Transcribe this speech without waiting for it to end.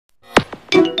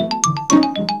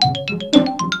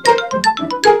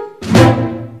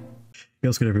Hey,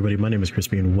 what's good, everybody? My name is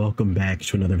Crispy, and welcome back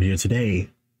to another video. Today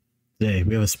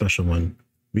we have a special one.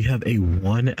 We have a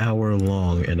 1 hour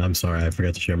long, and I'm sorry, I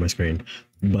forgot to share my screen,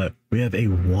 but we have a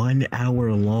 1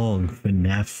 hour long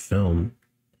FNAF film.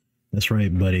 That's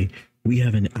right, buddy. We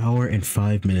have an hour and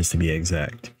 5 minutes to be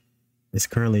exact. It's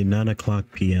currently 9 o'clock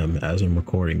p.m. as I'm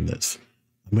recording this.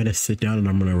 I'm going to sit down and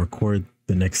I'm going to record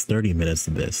the next 30 minutes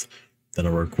of this. Then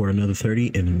I'll record another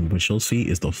 30, and what you'll see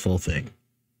is the full thing.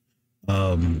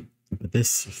 But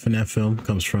this FNAF film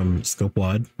comes from Scope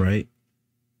Wad, right?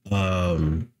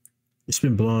 It's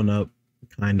been blowing up,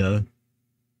 kinda.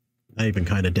 Not even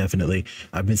kinda, definitely.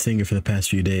 I've been seeing it for the past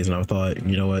few days, and I thought,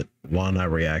 you know what? Why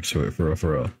not react to it for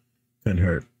real? Couldn't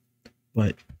hurt.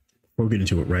 But before we get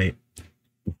into it, right?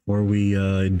 Before we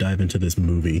dive into this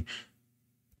movie,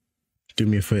 do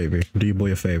me a favor. Do your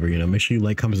boy a favor. You know, make sure you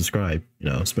like, comment, subscribe. You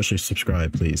know, especially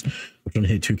subscribe, please. We're trying to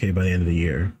hit 2K by the end of the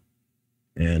year.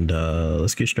 And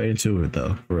let's get straight into it,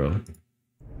 though, for real.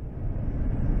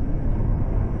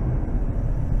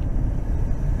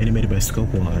 Animated by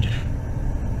Scope Wad,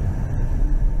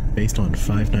 based on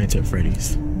Five Nights at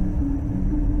Freddy's.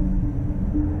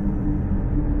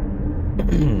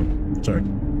 Sorry.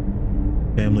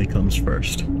 Family comes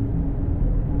first.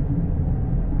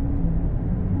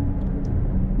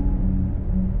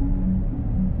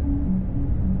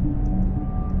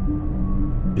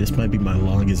 This might be my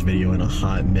longest video in a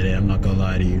hot minute, I'm not gonna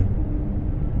lie to you.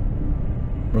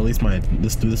 Or at least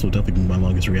this will definitely be my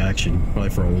longest reaction, probably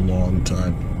for a long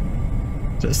time.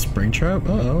 Is that Springtrap?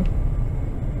 Uh-oh.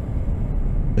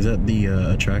 Is that the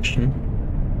attraction?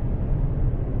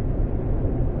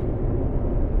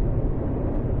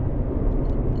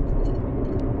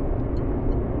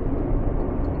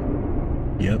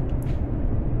 Yep.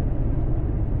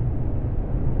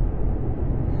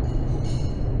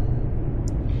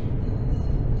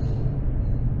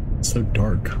 So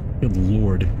dark. Good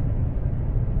lord.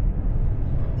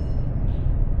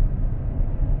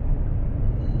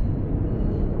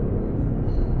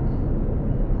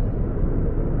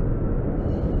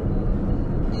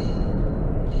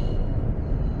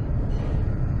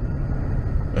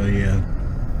 Oh yeah.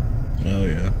 Oh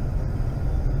yeah.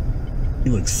 He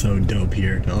looks so dope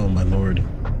here. Oh my lord.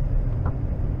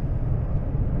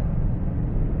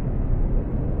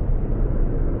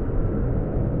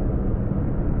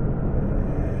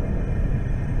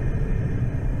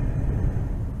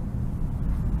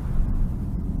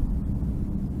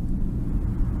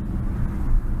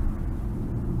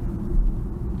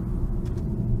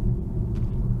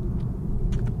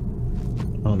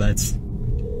 Oh, that's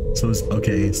so it's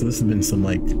okay. So this has been some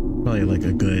probably like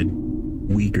a good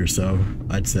week or so,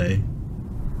 I'd say.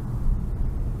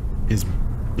 His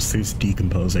suit's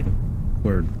decomposing,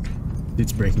 or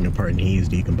it's breaking apart, and he's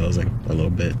decomposing a little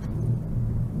bit.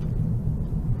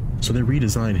 So they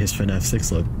redesigned his FNAF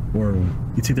 6 look, or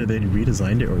it's either they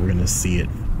redesigned it or we're gonna see it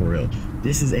for real.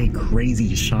 This is a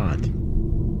crazy shot.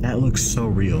 That looks so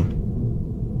real.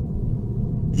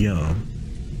 Yo,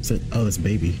 oh, that's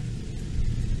baby.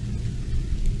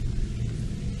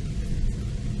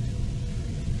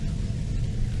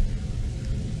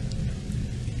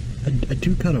 I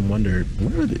do kind of wonder,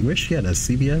 where's she at? A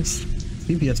CVS?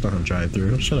 CVS not on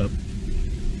drive-thru. Shut up.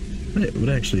 What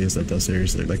actually is that though,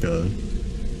 seriously? Like a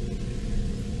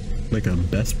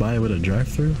Best Buy with a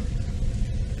drive-thru?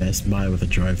 Best Buy with a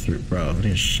drive-thru. Bro, I need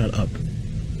to shut up.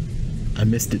 I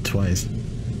missed it twice.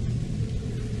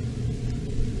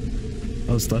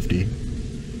 Oh, it's Lefty.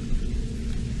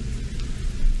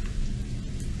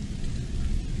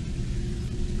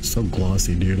 So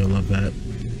glossy, dude. I love that.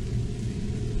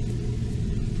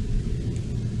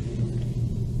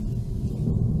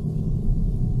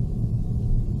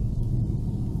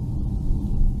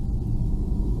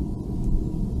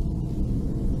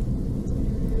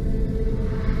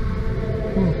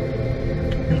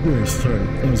 Sorry,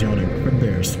 I was yawning. Red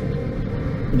bears.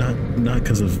 Not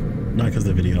because of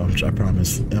the video. I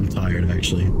promise. I'm tired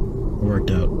actually. I worked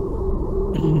out.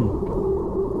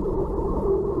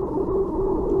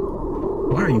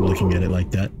 Why are you looking at it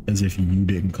like that? As if you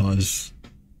didn't cause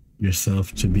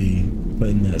yourself to be put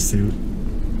in that suit.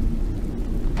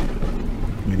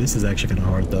 I mean, this is actually kind of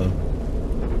hard though.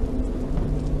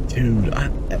 Dude,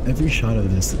 every shot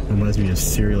of this reminds me of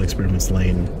Serial Experiments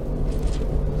Lane.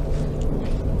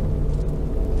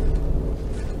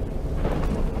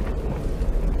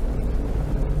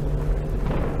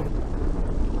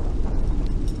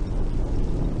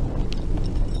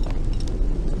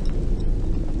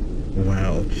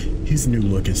 Wow, his new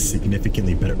look is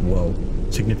significantly better. Whoa,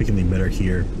 significantly better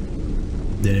here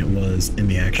than it was in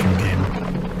the actual game.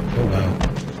 Oh wow.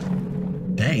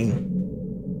 Dang.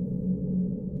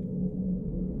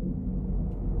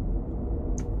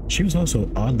 She was also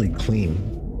oddly clean.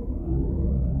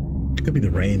 It could be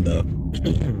the rain though.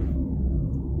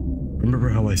 Remember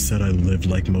how I said I lived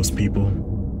like most people?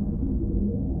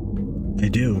 I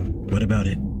do. What about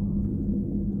it?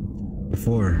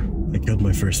 Before I killed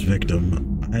my first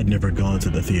victim, I had never gone to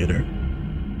the theater.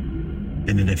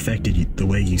 And it affected the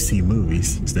way you see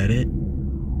movies. Is that it?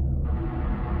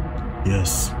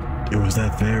 Yes. It was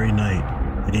that very night.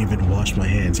 I didn't even wash my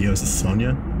hands. Yo, is this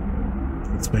Sonia?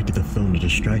 I expected the film to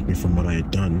distract me from what I had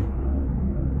done.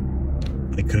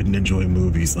 I couldn't enjoy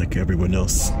movies like everyone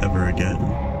else ever again.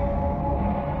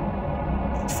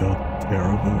 I felt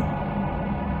terrible.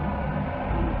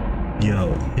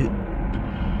 Yo,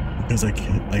 because I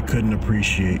couldn't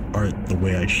appreciate art the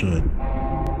way I should.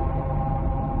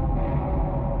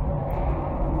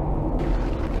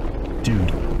 Dude,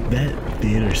 that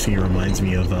theater scene reminds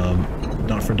me of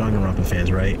for Danganronpa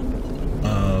fans, right?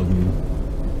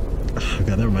 Oh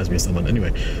god, that reminds me of someone.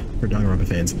 Anyway, for Danganronpa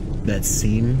fans, that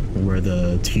scene where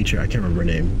the teacher, I can't remember her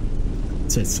name.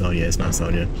 It said Sonia, it's not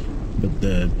Sonia. But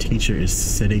the teacher is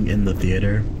sitting in the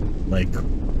theater, like,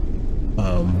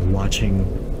 watching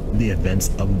the events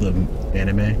of the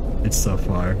anime. It's so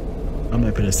far. I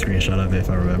might put a screenshot of it if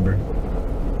I remember.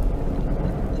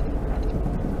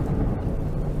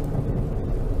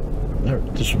 That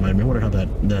just reminded me, I wonder how that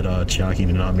Chiaki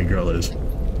Nanami girl is.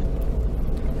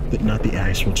 Not the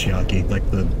actual Chiaki, like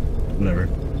the, whatever.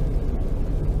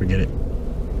 Forget it.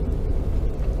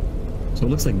 So it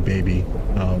looks like Baby,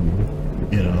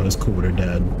 you know, is cool with her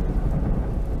dad.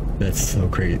 That's so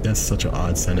crazy. That's such an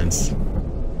odd sentence.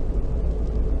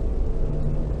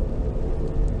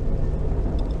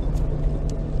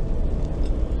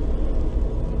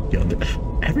 Yo,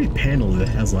 every panel that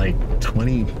has like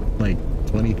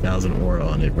 20,000 aura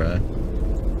on it, bruh.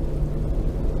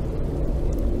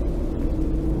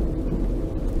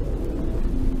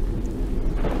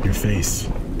 Your face,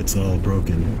 it's all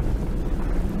broken.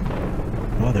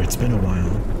 Father, it's been a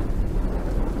while.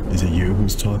 Is it you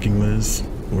who's talking, Liz?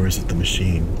 Or is it the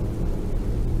machine?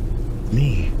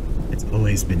 Me. It's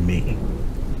always been me.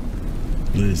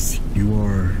 Liz, you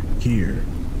are here.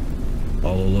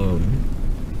 All alone.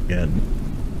 Again.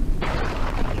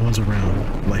 No one's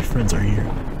around. My friends are here.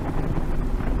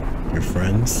 Your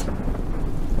friends?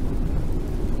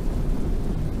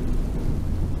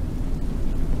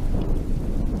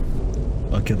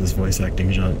 I'll get this voice acting,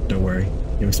 John. Don't worry.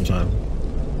 Give me some time.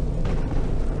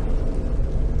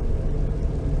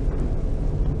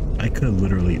 I could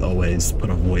literally always put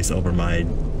a voice over my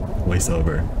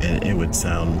voiceover, and it would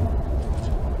sound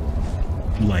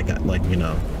like you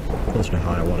know, closer to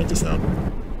how I want it to sound.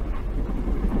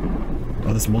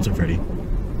 Oh, that's Molten Freddy.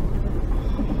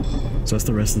 So that's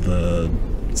the rest of the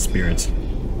spirits.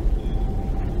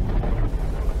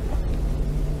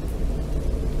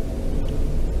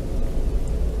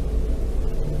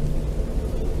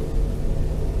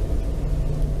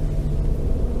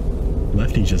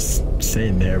 Lefty just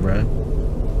sitting there, bruh.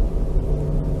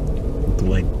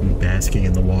 Like basking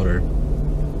in the water.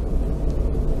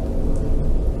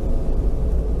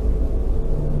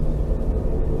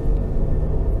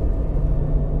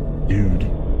 Dude.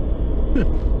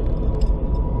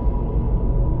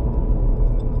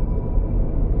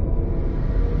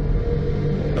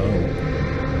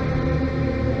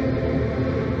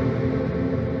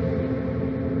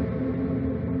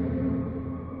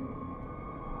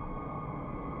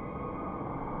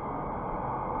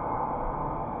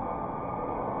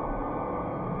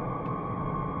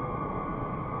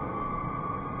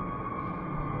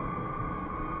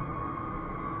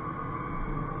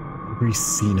 Every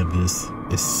scene of this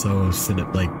is so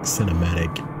cinematic.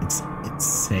 It's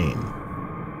insane.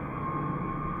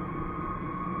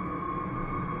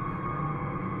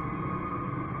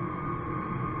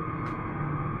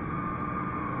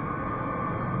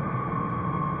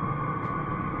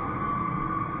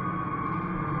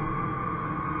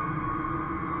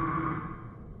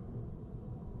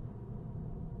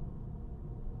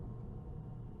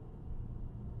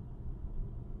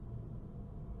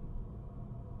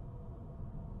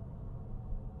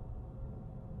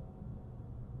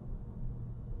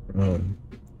 Bro,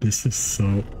 this is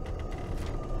so...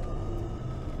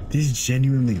 This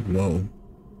genuinely... Whoa.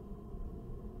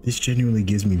 This genuinely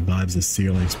gives me vibes of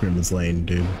Serial Experiments Lane,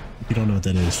 dude. If you don't know what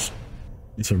that is,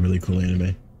 it's a really cool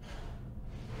anime.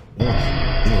 Oh, ew.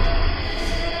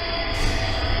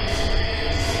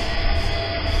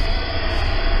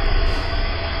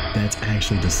 That's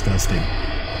actually disgusting.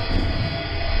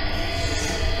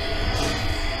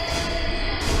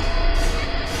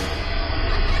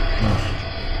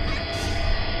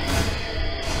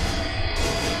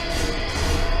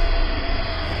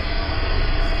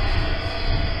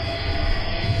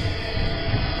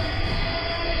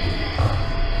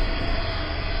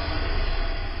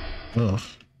 Ugh.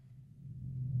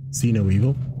 See no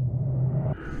evil?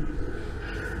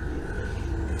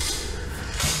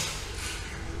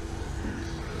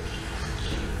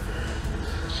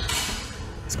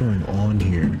 What's going on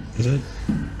here? Is it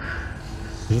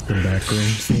the back room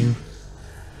scene?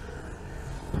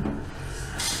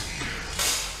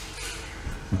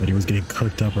 But he was getting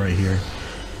cooked up right here.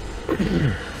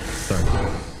 Sorry.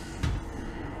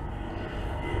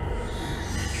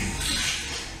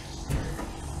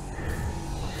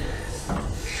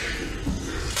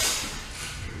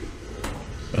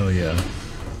 Oh yeah.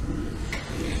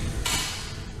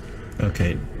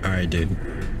 Okay, alright dude.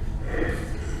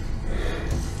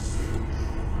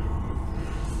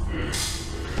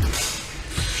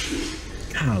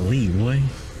 Golly, boy.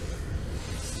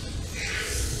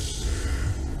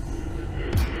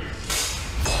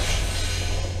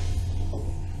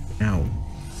 Ow.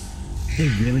 They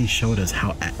really showed us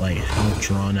how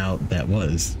drawn out that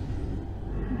was.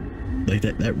 Like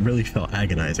that really felt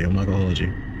agonizing, I'm not gonna hold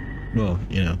you. Well,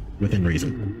 you know, within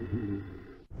reason.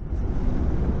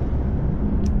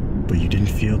 But you didn't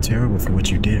feel terrible for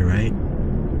what you did, right?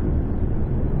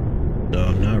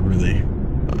 No, not really.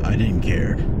 I didn't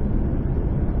care.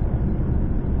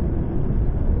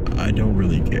 I don't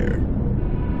really care.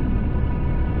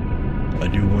 I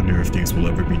do wonder if things will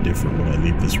ever be different when I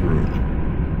leave this room.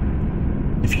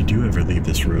 If you do ever leave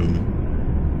this room.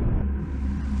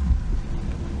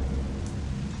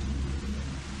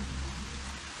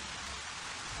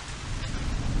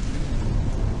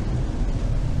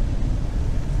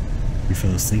 You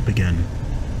fell asleep again.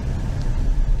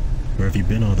 Where have you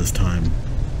been all this time?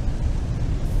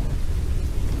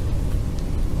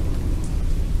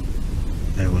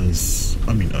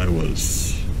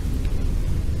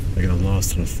 I got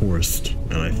lost in a forest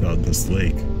and I found this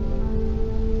lake.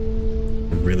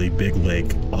 A really big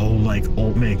lake, all like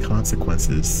old man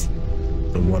consequences.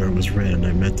 The water was red and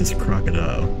I met this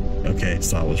crocodile. Okay,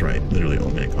 Saw was right, literally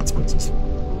old man consequences.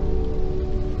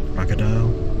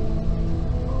 Crocodile?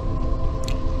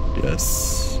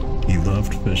 Yes, he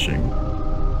loved fishing.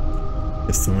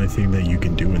 It's the only thing that you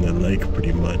can do in that lake,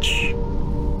 pretty much.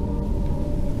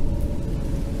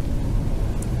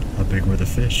 How big were the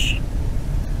fish?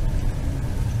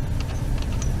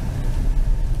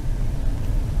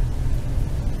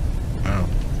 Wow.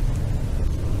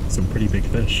 Some pretty big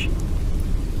fish.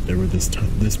 They were this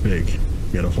big.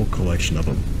 We had a whole collection of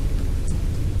them.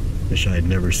 Fish I had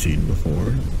never seen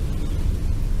before.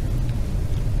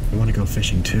 I want to go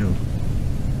fishing too.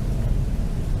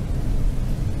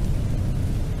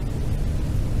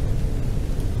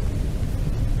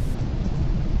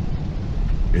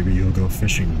 Maybe you'll go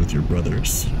fishing with your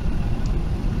brothers.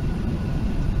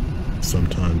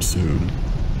 Sometime soon.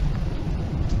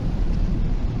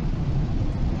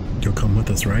 You'll come with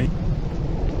us, right?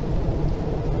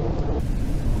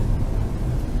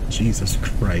 Jesus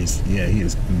Christ. Yeah, he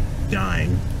is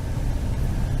dying.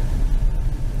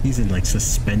 He's in like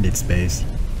suspended space.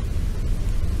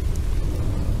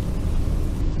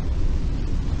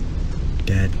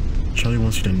 Dad, Charlie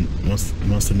wants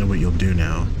to know what you'll do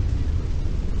now.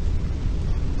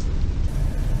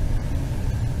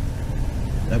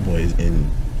 That boy is in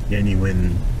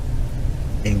genuine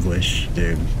English,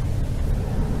 dude.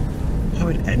 Why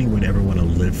would anyone ever want to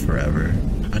live forever?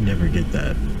 I never get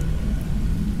that.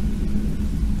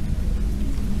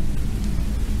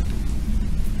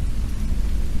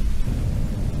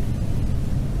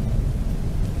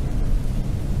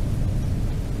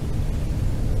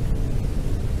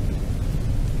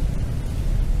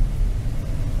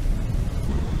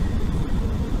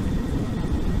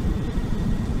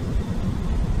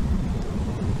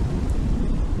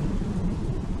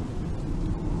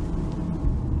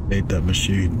 Made that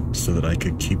machine so that I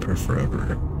could keep her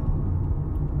forever.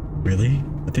 Really?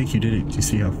 I think you did it to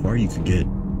see how far you could get.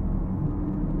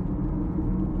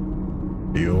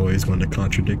 Are you always going to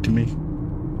contradict me?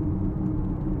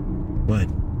 What?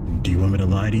 Do you want me to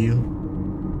lie to you?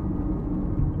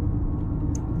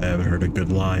 I haven't heard a good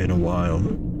lie in a while.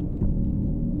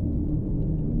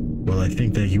 Well, I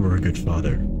think that you were a good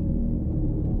father.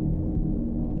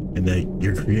 And that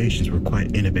your creations were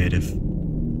quite innovative.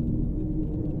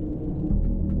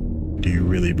 Do you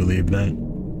really believe that?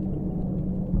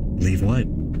 Believe what?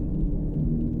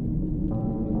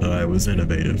 That I was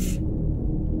innovative.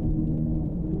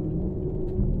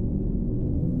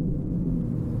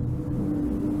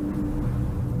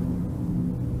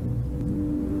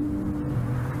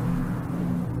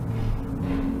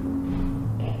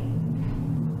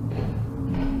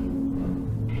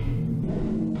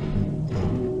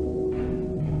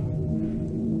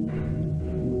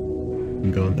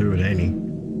 I'm going through it, ain't he?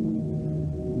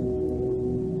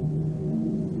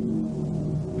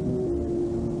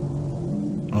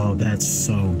 that's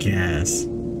so gas.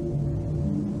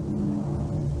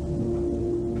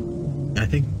 I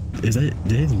think, did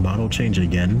his model change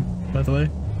again, by the way?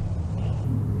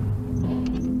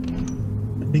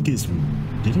 I think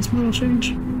did his model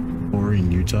change? Or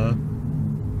in Utah?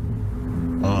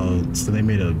 Oh, so they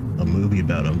made a movie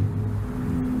about him.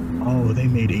 Oh, they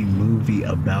made a movie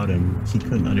about him. He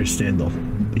couldn't understand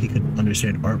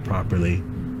art properly.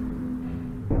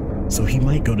 So he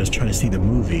might go to try to see the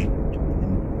movie.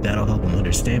 And that'll help him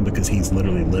understand because he's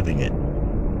literally living it.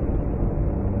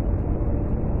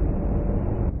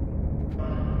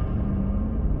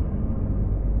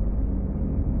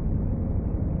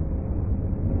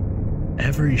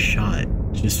 Every shot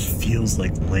just feels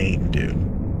like lame, dude.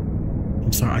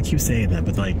 I'm sorry, I keep saying that,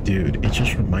 but like, dude, it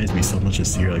just reminds me so much of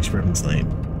Serial Experiments Lane.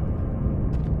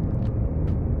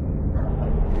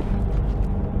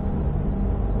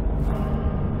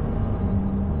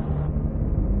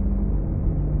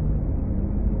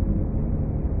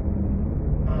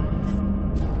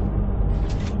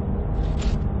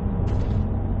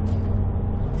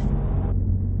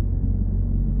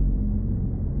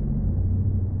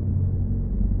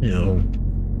 Ew.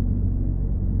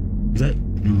 Is that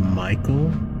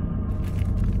Michael?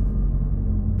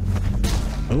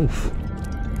 Oof.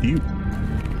 You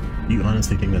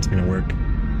honestly think that's gonna work?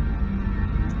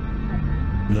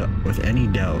 With any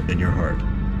doubt in your heart.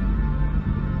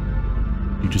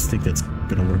 You just think that's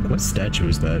gonna work? What statue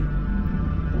is that?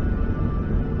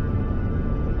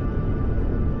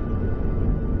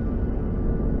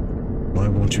 Why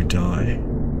won't you die?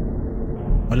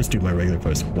 I'll just do my regular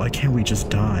voice. Why can't we just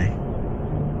die?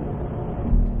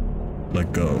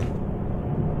 Let go.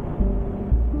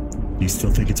 You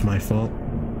still think it's my fault?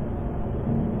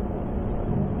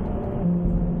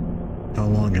 How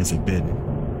long has it been?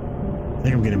 I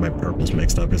think I'm getting my purples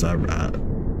mixed up because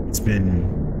it's been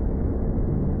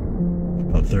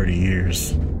about 30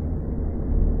 years.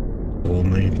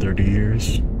 Only 30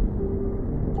 years?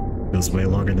 Feels way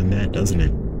longer than that, doesn't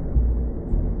it?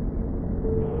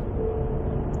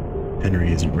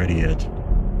 Henry isn't ready yet.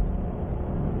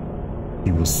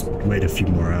 He will wait a few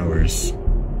more hours.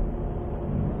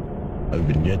 I've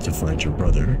been yet to find your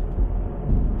brother.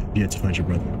 Yet to find your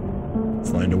brother.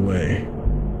 Find a way.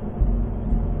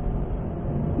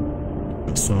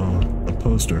 I saw a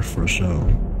poster for a show.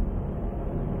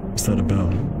 What's that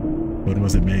about? When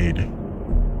was it made?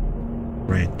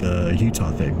 Right, the Utah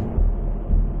thing.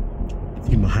 The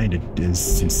team behind it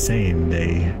is insane.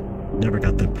 They never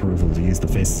got the approval to use the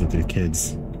faces of their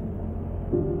kids.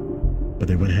 But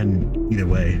they went ahead and either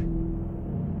way.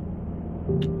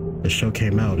 The show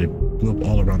came out, it blew up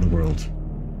all around the world.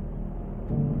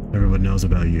 Everyone knows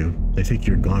about you. They think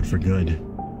you're gone for good.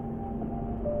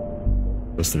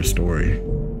 What's their story?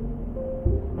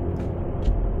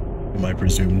 Am I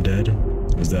presumed dead?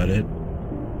 Is that it?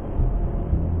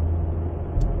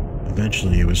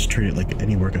 Eventually, it was treated like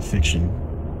any work of fiction.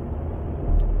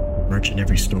 Merch in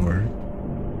every store.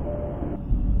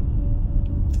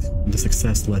 The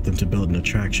success led them to build an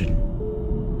attraction.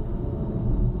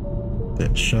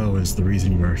 That show is the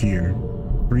reason you are here.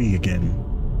 Free again.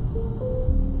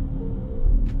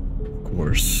 Of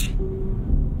course.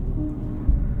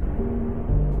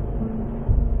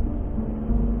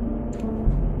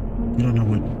 You don't know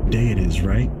what day it is,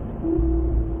 right?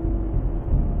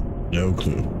 No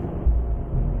clue.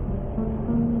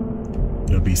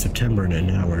 It'll be September in an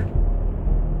hour.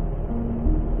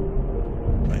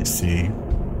 I see.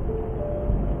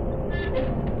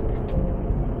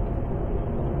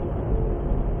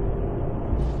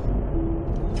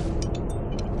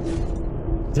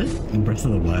 Is that in Breath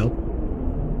of the Wild?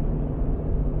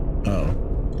 Oh.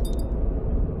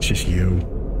 It's just you.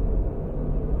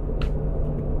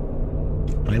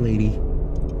 Hi, lady.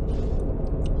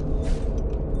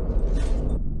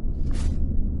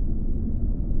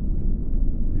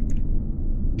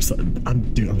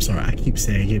 Dude, I'm sorry, I keep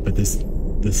saying it, but this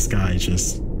sky is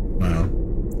just, wow.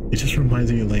 It just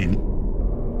reminds me of Layton.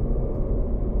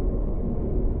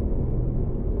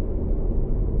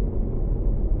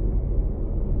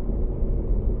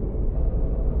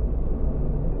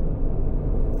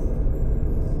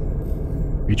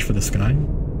 Reach for the sky?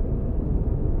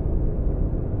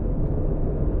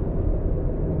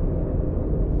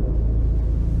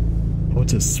 Oh,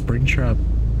 it's a Springtrap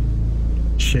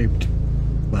shaped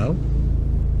cloud?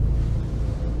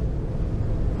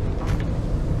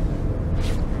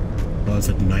 Oh, it's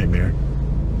a nightmare.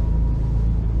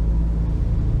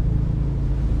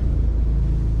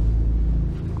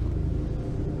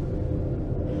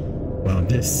 Wow,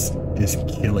 this is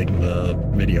killing the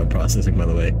video processing, by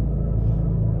the way.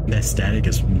 That static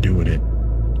is doing it.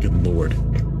 Good lord.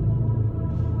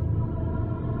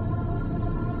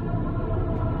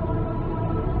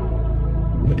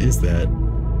 What is that?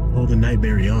 Oh, the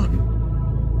Nightmare on.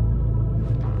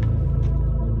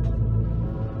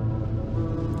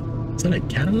 Is that a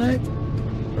Cadillac?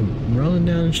 I'm rolling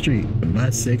down the street with my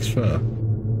 6'4".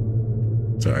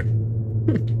 Sorry.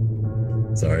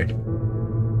 Sorry.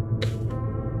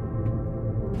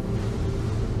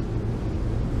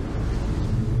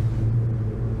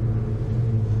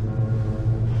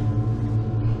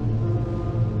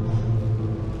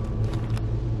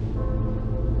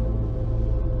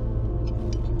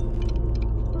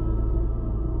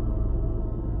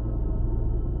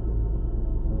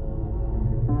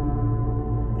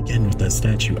 Again with that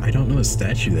statue. I don't know what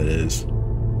statue that is.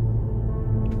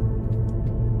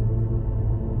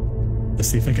 Let's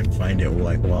see if I can find it.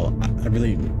 Like, well, I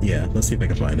really, yeah, let's see if I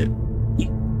can find it.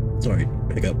 Sorry,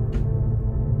 back up.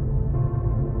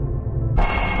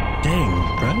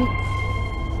 Dang, bro.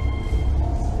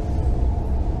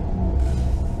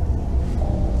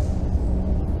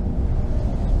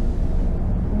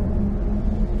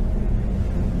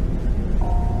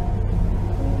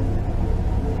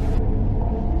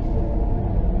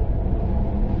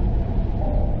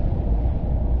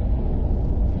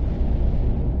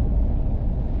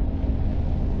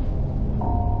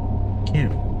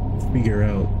 Figure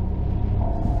out.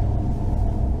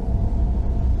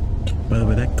 By the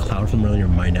way, that cloud from earlier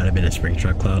might not have been a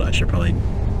Springtrap cloud. I should probably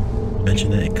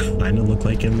mention that. It kind of looked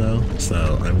like him though,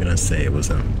 so I'm gonna say it was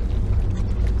him.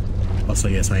 Also,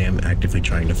 yes, I am actively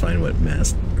trying to find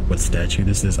what statue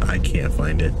this is. I can't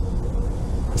find it.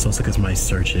 It's also because my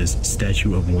search is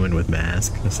statue of woman with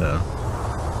mask, so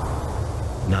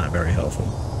not very helpful.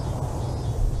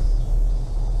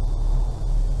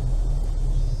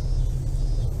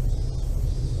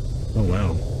 Oh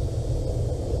wow.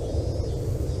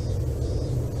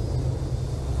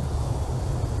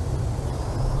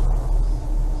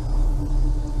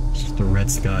 It's just a red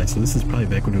sky, so this is probably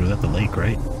back when we was at the lake,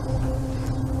 right?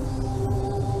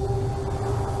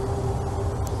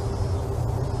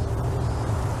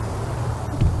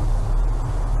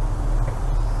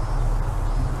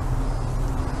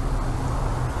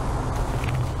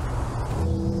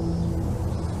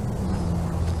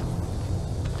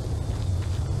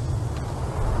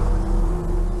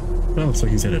 Oh, looks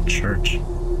like he's at a church.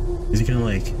 Is he gonna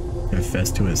like confess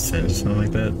to his sins or something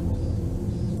like that?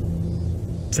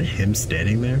 Is that him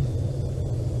standing there?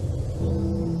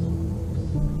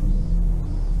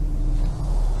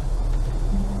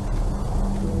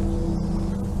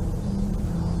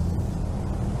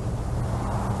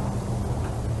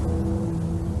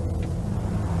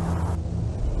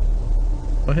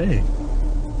 Oh hey,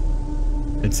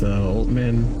 it's old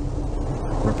man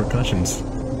repercussions.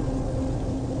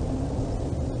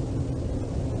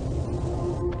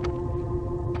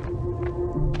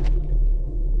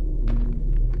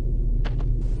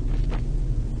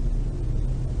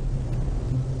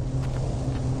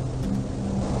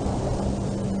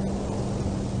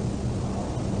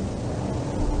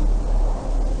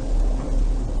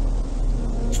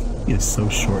 He is so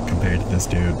short compared to this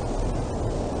dude.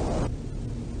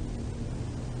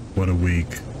 What a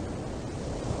week.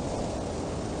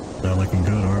 Not looking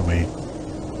good, are we?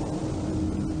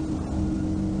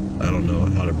 I don't know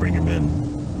how to bring him in.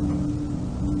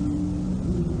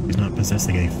 He's not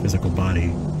possessing a physical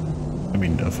body. I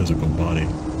mean, a physical body.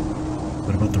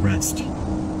 What about the rest?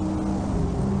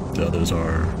 The others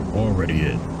are already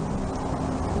in.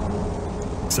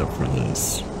 Except for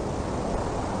this.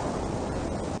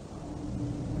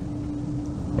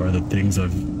 Are the things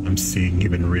I'm seeing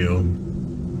even real?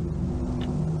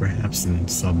 Perhaps in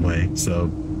some way, so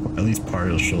at least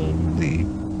partially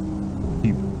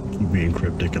keep being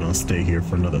cryptic and I'll stay here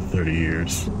for another 30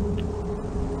 years.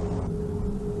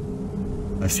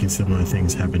 I've seen similar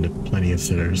things happen to plenty of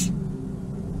sinners.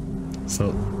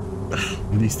 So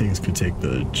these things could take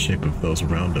the shape of those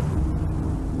around them.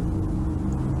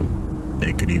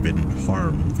 They could even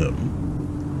harm them.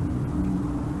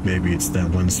 Maybe it's that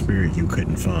one spirit you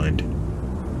couldn't find.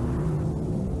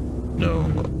 No,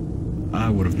 I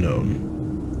would have known.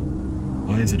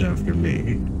 Why is it after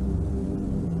me?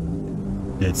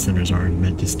 Dead sinners aren't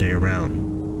meant to stay around.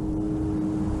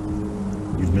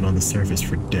 You've been on the surface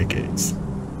for decades.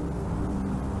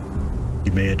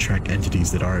 You may attract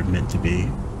entities that aren't meant to be.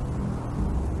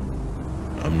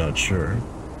 I'm not sure.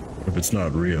 If it's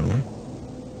not real,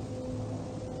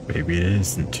 maybe it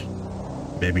isn't.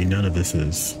 Maybe none of this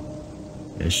is.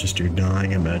 It's just your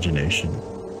dying imagination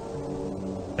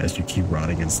as you keep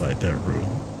rotting inside that room.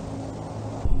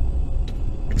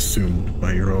 Consumed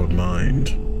by your own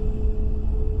mind.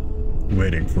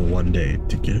 Waiting for one day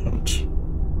to get out.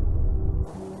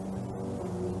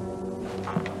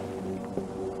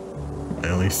 I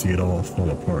finally see it all fall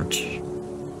apart.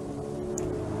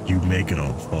 You make it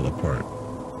all fall apart.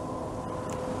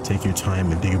 Take your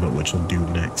time and think about what you'll do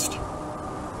next.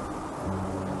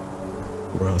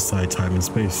 We're outside time and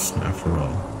space, after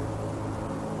all.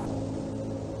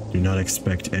 Do not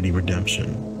expect any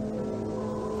redemption.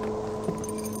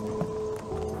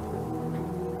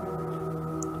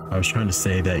 I was trying to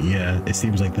say that, yeah, it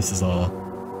seems like this is all,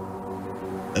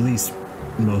 at least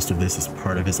most of this is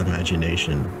part of his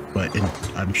imagination, but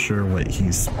I'm sure what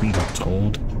he's being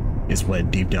told is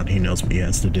what deep down he knows what he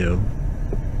has to do.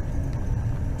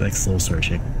 Like soul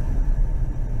searching.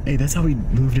 Hey, that's how we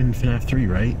moved in FNAF 3,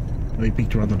 right? How we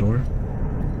peeked around the door?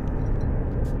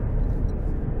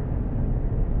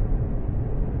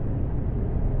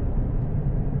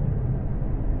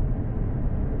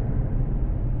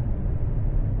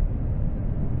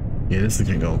 Yeah, this is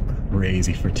gonna go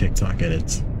crazy for TikTok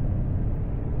edits.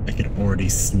 I can already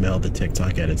smell the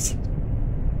TikTok edits.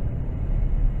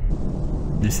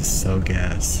 This is so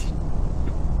gas.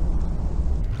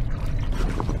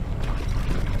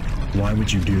 Why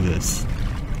would you do this?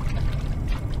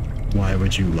 Why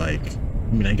would you I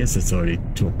mean, I guess it's already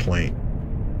to a point.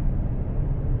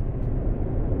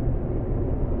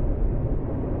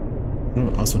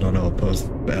 I also don't know what post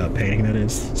painting that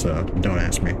is, so don't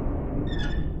ask me.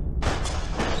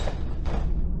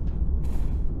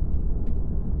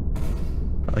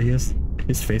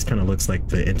 His face kind of looks like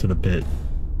the Into the Pit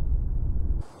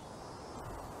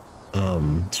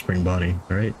spring body,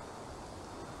 right?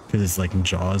 Because it's like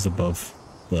jaws above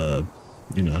the,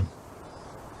 you know,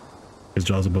 his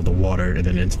jaws above the water, and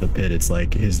then Into the Pit, it's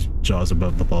like his jaws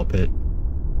above the ball pit.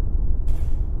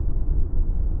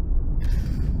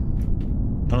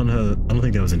 I don't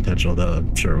think that was intentional though.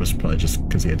 I'm sure it was probably just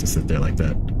because he had to sit there like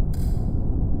that.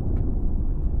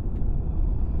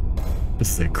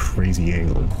 This is a crazy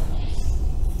angle.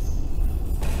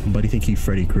 Buddy think he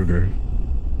Freddy Krueger.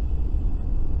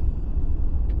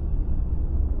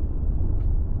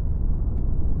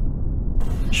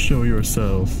 Show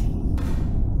yourself.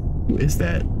 Who is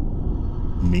that?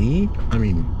 Me? I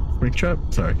mean,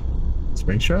 Springtrap? Sorry.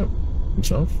 Springtrap?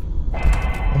 Himself?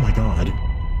 Oh my god.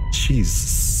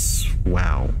 Jesus.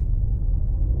 Wow.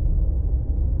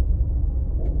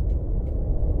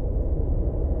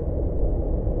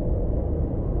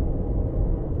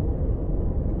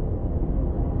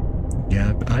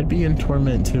 Yeah, I'd be in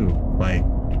torment too. Like,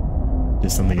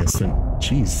 just something instant.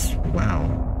 Jeez,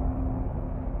 wow.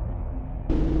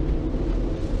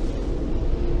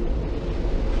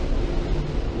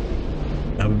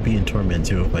 I would be in torment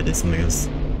too if I did something as,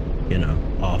 you know,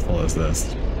 awful as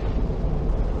this.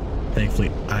 Thankfully,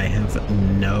 I have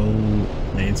no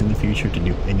plans in the future to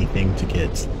do anything to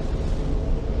kids.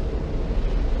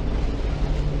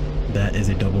 That is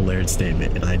a double-layered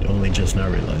statement, and I only just now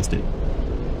realized it.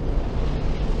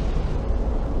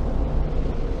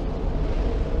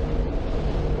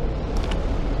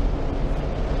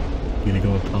 You gonna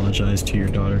go apologize to your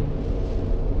daughter?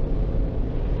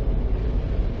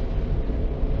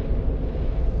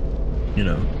 You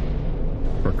know,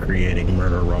 for creating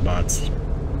murder robots.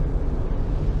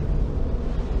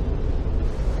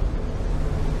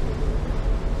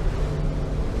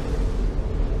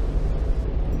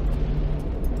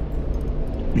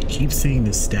 We keep seeing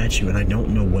this statue and I don't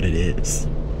know what it is.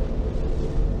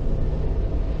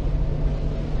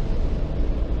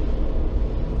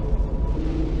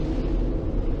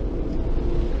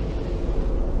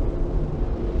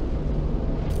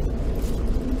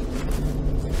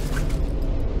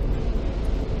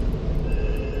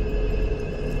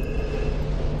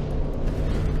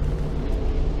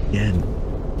 Again.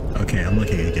 Okay, I'm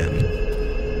looking again.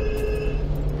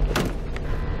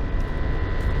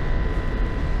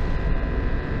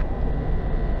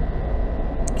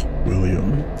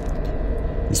 William,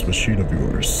 this machine of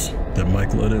yours that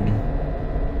Mike let in,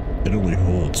 it only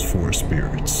holds 4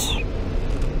 spirits.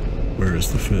 Where is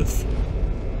the 5th?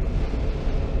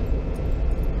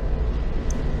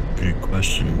 Good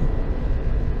question.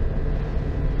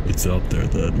 It's out there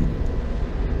then.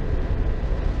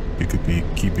 It could be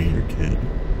keeping your kid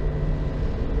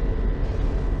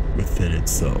within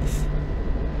itself.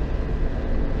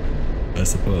 I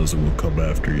suppose it will come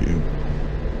after you.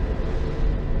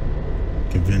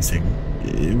 Convincing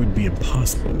it would be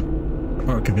impossible.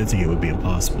 Or convincing it would be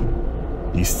impossible.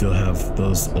 You still have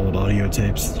those old audio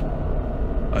tapes?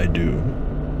 I do.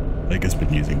 Mike has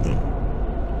been using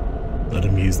them. Let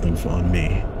him use them on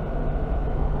me.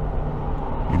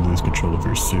 You lose control of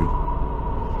your suit.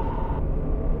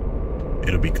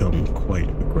 It'll become quite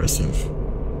aggressive.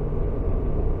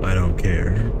 I don't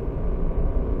care.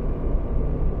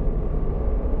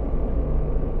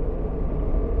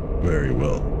 Very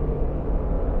well.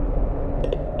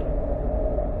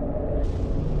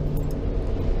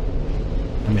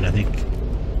 I mean, I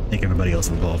think everybody else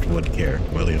involved would care,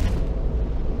 William.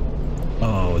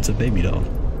 Oh, it's a baby doll.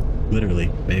 Literally,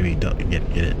 baby doll. Get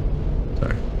it.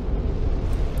 Sorry.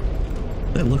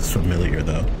 That looks familiar,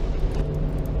 though.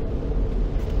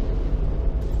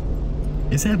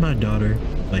 Is that my daughter?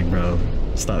 Like, bro,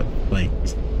 stop. Like,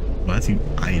 why is he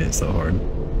eyeing it so hard?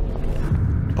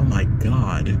 Oh my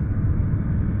god.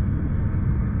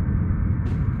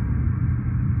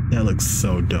 That looks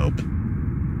so dope.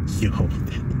 Yo,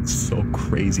 that looks so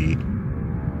crazy.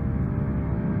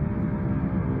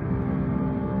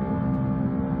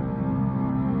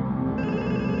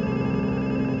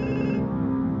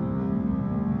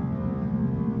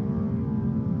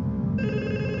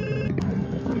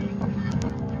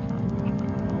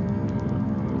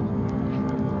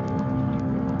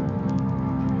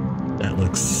 That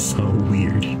looks so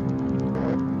weird.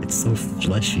 It's so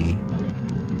fleshy.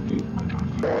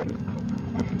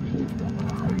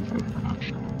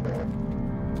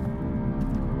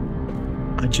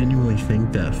 I genuinely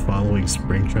think that following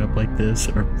Springtrap like this,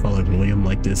 or following William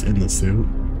like this in the suit,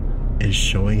 and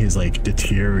showing his like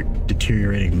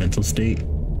deteriorating mental state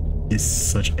is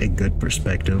such a good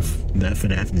perspective that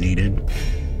FNAF needed.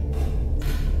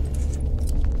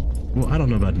 Well, I don't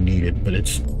know about needed, but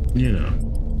it's, you know,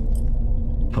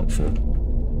 helpful.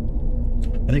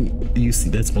 I think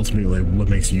UC, that's ultimately what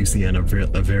makes UCN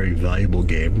a very valuable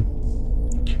game,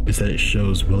 is that it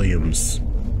shows William's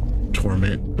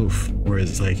torment, where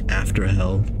it's like after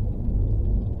hell.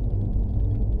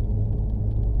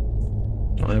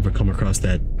 I'll ever come across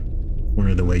that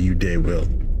corner the way you did, Will.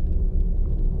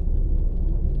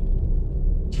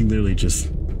 He literally just,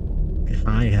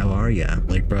 hi, how are ya?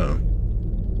 Like, bro,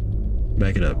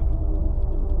 back it up.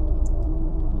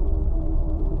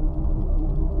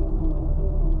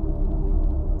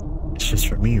 It's just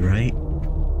for me, right?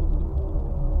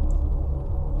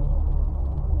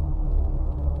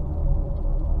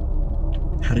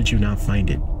 How did you not find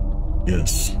it?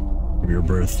 Yes, for your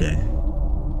birthday.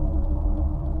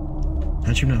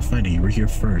 How'd you not find it? You were here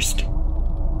first.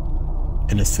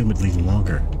 And assumedly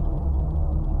longer.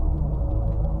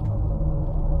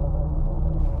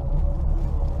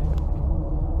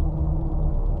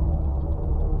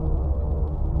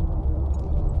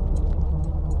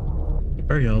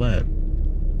 Where are y'all at?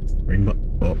 Rainbow.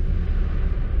 Oh.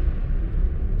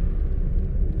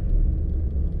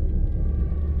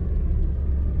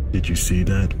 Did you see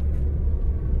that?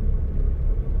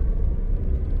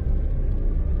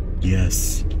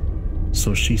 Yes.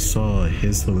 So she saw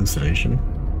his hallucination?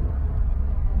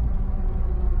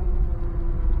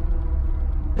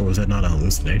 Or was that not a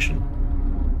hallucination?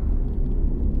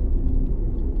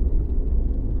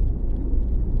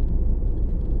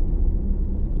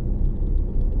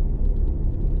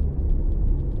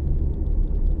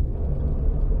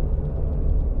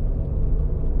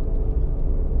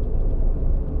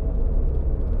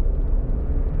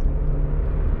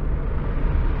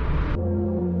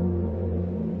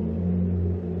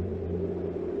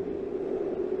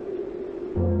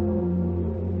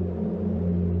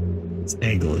 This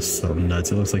angle is so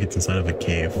nuts. It looks like it's inside of a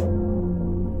cave.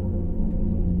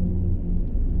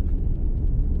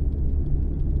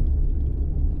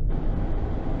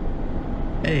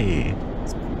 Hey,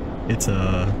 it's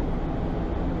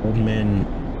Old Man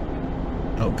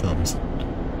Outcomes.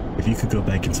 If you could go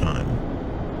back in time,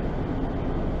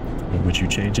 would you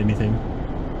change anything?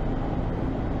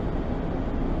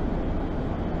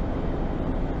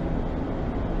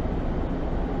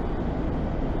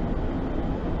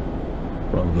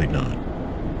 Probably not.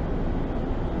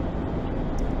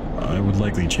 I would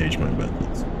likely change my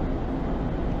methods.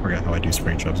 I forgot how I do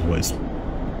Springtrap's voice,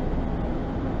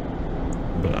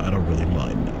 but I don't really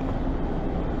mind now.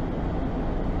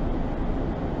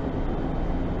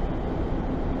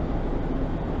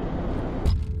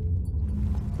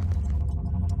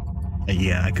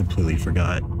 Yeah, I completely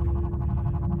forgot.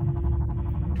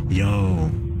 Yo,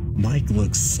 Mike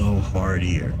looks so hard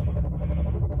here.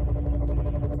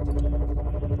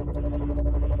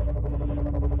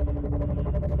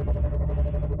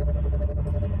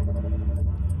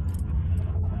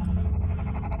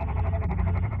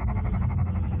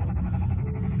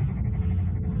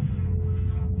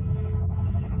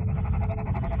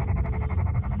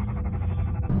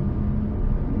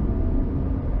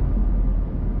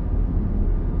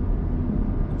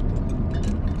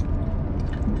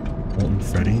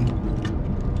 Freddy.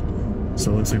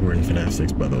 So it looks like we're in FNAF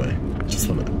 6, by the way. Just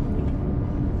wanna...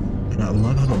 And I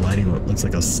love how the lighting looks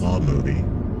like a Saw movie.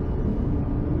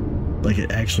 Like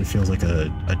it actually feels like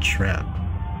a trap.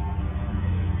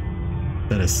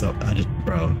 That is so,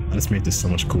 bro, I just made this so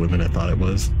much cooler than I thought it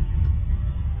was.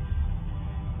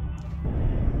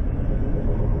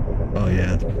 Oh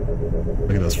yeah,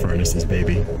 look at those furnaces,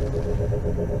 baby.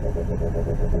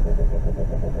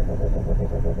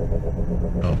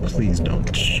 Oh, please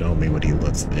don't show me what he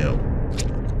looks like. Yo.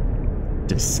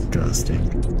 Disgusting.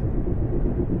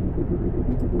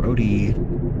 Brody.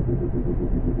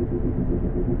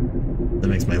 That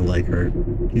makes my leg hurt.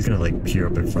 He's gonna like peer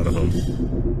up in front of him.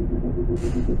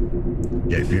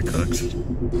 Yeah, you're cooked.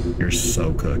 You're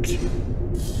so cooked.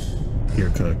 You're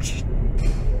cooked.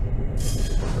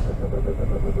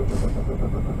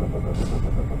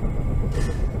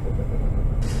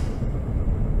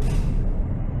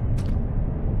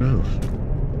 Oh.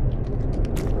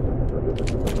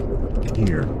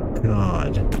 Dear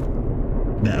God.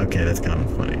 That, okay, that's kind of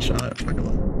a funny shot.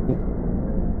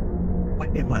 What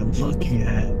am I looking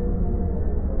at?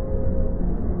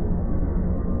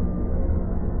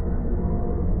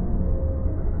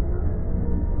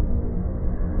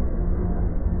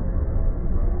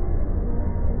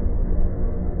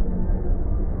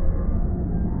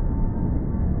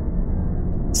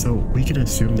 So we can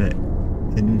assume that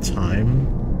in time,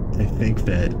 I think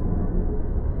that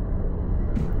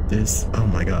this, oh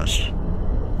my gosh,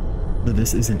 that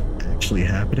this isn't actually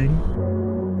happening,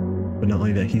 but not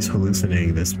only that, he's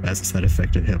hallucinating this as a side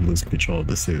effect of him losing control of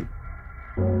the suit.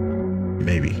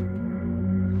 Maybe.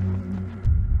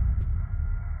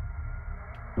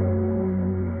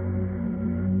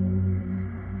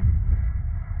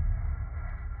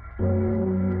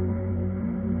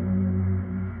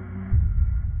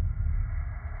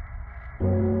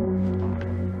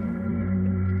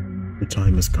 Your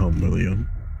time has come, William.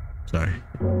 Sorry.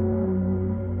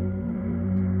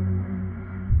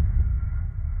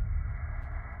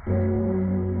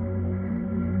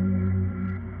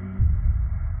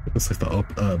 Looks like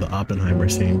the Oppenheimer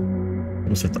scene.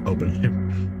 Looks like the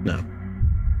Oppenheimer. No.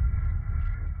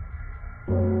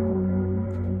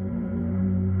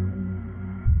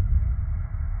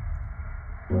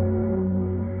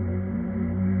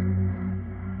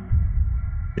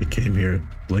 They came here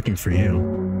looking for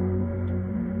you.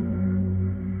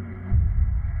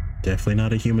 Definitely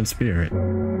not a human spirit.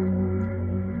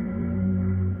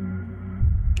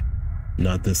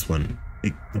 Not this one.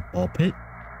 The ball pit?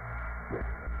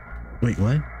 Wait,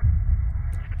 what?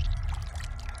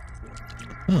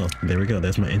 Oh, there we go.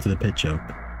 There's my into the pit joke.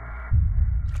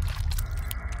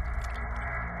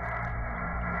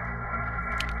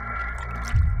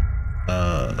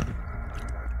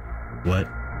 What?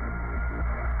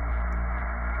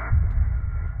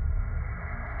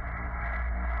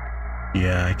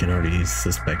 Yeah, I can already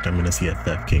suspect I'm gonna see a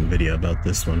Theft King video about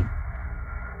this one.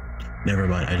 Never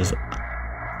mind, I just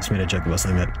made a joke about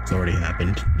something that's already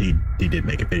happened. He did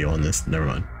make a video on this. Never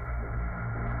mind.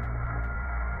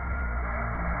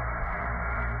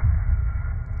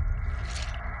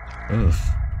 Oof.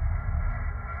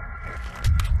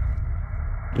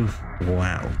 Oof.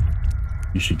 Wow.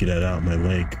 You should get it out of my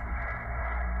leg.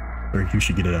 Or you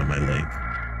should get it out of my leg.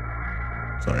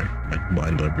 Sorry, my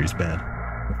wine delivery's bad.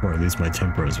 Before I lose my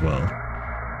temper as well.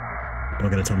 Don't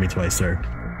gotta tell me twice, sir.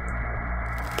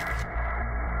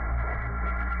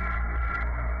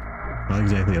 How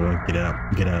exactly am I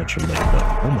gonna get out your leg,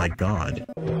 but oh my god.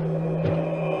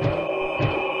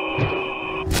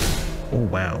 Oh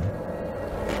wow.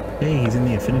 Hey, he's in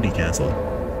the Infinity Castle.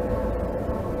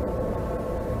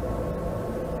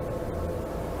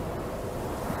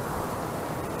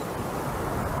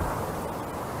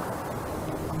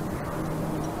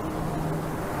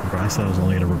 I said I was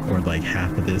only gonna record like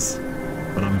half of this,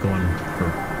 but I'm going for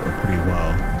a pretty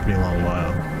long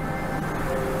while.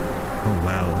 Oh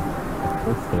wow, the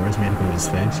whole floor is made up of his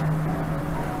face.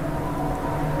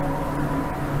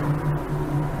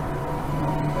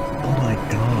 Oh my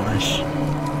gosh.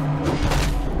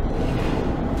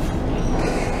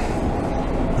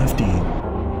 Lefty.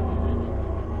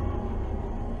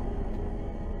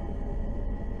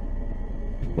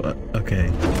 What? Okay.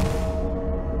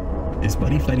 Is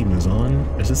Buddy fighting Muzan?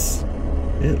 Is this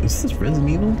Resident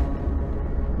Evil?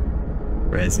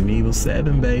 Resident Evil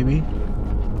 7, baby.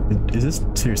 Is this,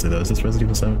 seriously though, is this Resident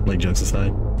Evil 7? Like, jokes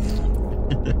aside.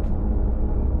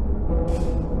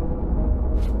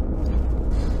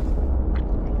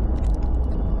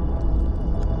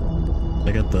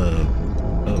 I got the,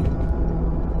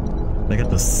 I got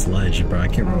the sledge, bro. I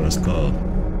can't remember what it's called.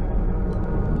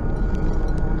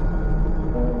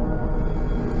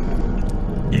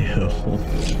 Ew.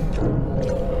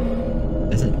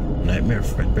 Is it Nightmare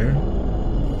Fredbear?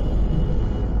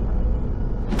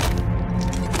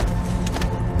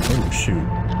 Oh shoot.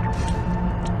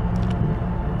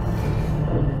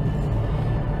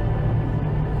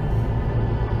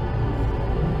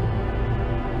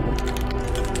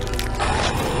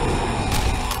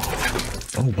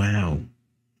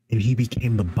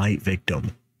 fight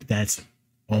victim. That's,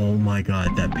 oh my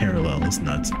god, that parallel is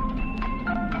nuts.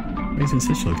 Where's his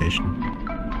switch location?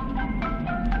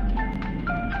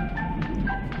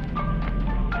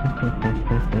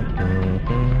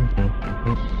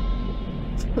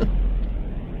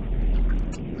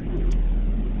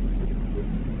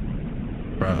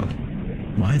 Bro,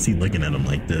 why is he looking at him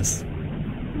like this?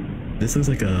 This looks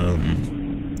like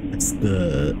it's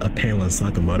a panel in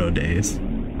Sakamoto days,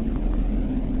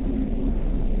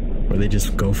 where they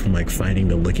just go from like fighting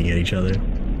to looking at each other.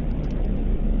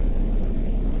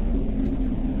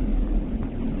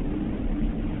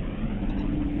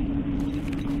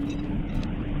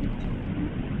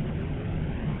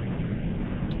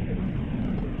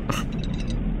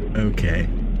 Okay,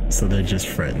 so they're just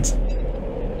friends.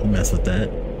 Don't mess with that.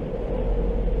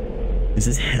 Is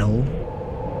this hell?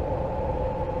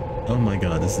 Oh my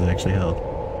god, this is actually hell.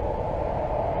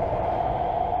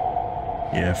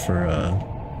 Yeah,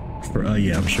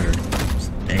 yeah, I'm sure.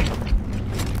 Hey.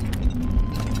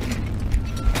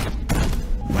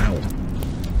 Wow.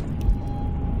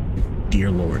 Dear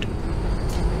Lord.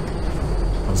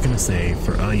 I was gonna say,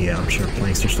 yeah, I'm sure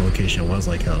playing such location was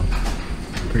like hell.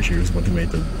 Pretty sure he was the one who made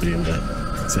the video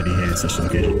that said he hated such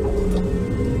location.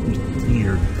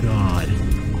 Dear God.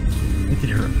 Look at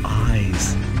her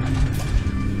eyes.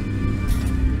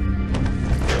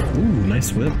 Ooh,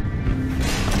 nice whip.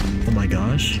 Oh my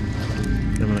gosh.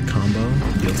 I'm on a combo.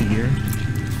 Guilty Gear.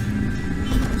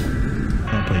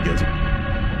 I'll play Guilty.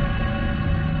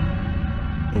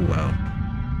 Oh wow.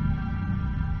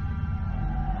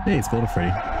 Hey, it's Golden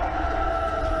Freddy.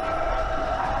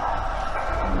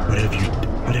 What have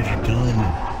you done?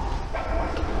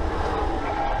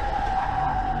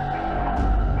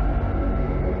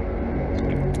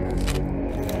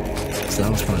 So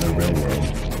that was probably the real world.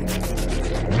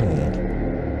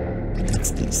 Oh,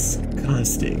 that's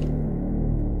disgusting.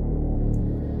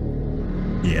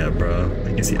 Yeah, bro.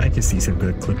 I can see some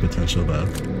good clip potential though.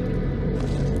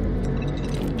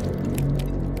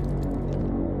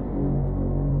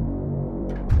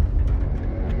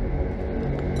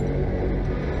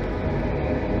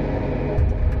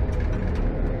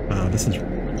 Wow, this is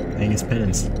Angus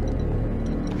Penance.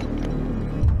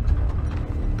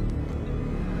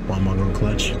 Bon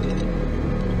clutch.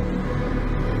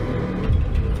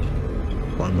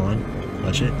 Bon,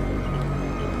 clutch it.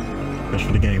 Clutch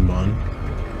for the game, Bon.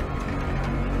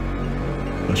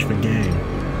 Clutch for game.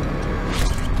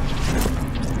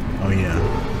 Oh yeah.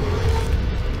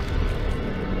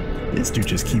 This dude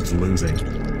just keeps losing.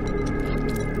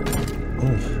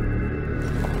 Oh.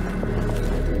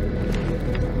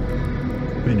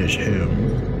 Finish him.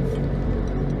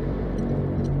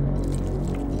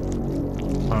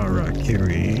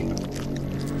 Harakiri.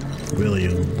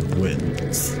 William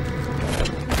wins.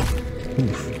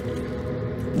 Oof.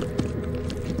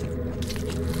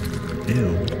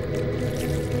 Ew.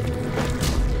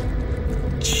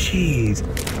 Jeez.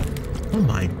 Oh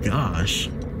my gosh.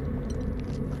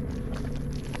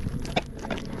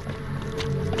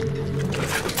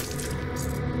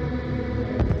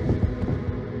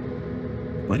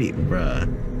 Buddy, bruh.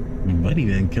 Buddy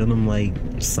then killed him like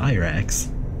Cyrax.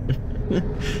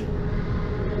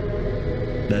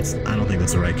 I don't think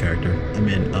that's the right character. I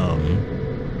mean,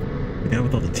 the guy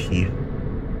with all the teeth.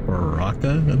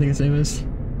 Baraka, I think his name is.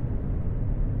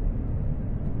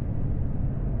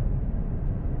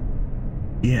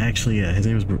 Yeah, actually, yeah, his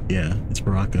name is, yeah, it's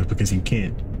Baraka, because you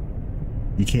can't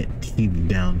teeth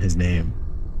down his name.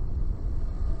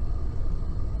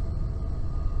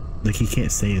 Like, he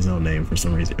can't say his own name for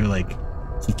some reason. Or, like,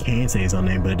 he can say his own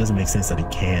name, but it doesn't make sense that he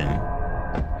can.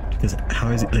 Because how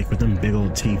is it, like, with them big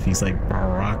old teeth, he's like,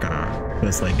 Baraka. But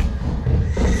it's like,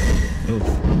 oh.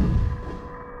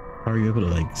 How are you able to,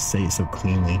 like, say it so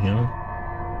cleanly, you know?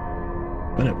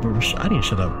 But I need to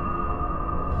shut up.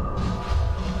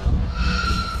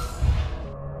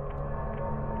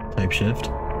 Type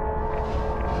shift.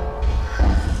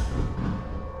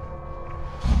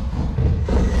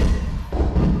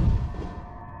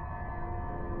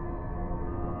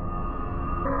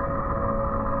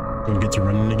 Don't get to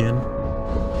running again.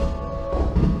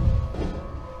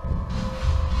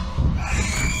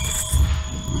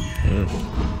 Ugh.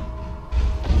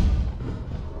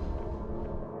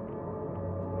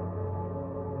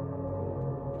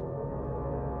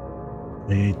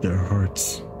 I ate their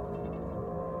hearts.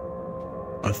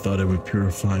 I thought it would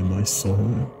purify my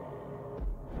soul.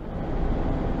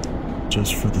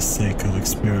 Just for the sake of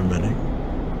experimenting.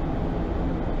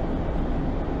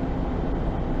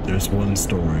 There's one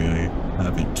story I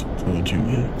haven't told you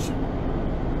yet.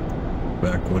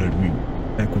 Back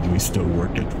when we still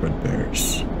worked at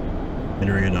Fredbear's,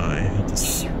 Henry and I had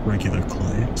this regular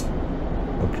client,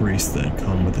 a priest that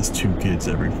come with his 2 kids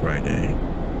every Friday.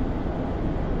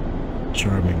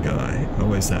 Charming guy,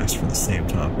 always asked for the same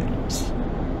toppings.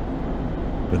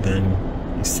 But then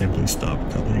he simply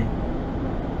stopped coming.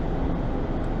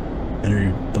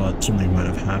 Henry thought something might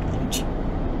have happened.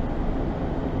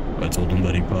 I told him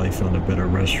that he probably found a better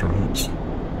restaurant,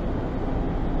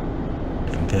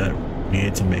 and that we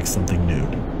needed to make something new.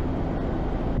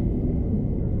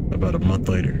 About a month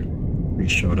later, he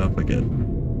showed up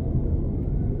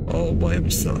again, all by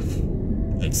himself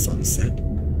at sunset.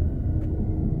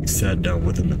 We sat down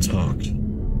with him and talked.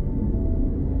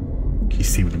 He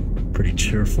seemed pretty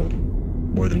cheerful,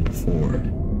 more than before.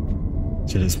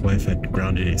 Said his wife had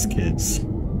grounded his kids,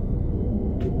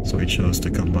 so he chose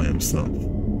to come by himself.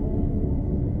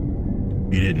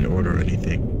 He didn't order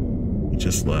anything, he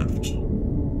just left.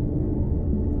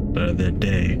 That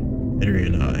day, Henry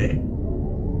and I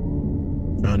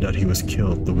found out he was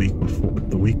killed the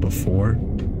week before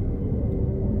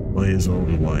by his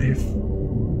own wife.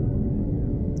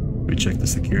 We checked the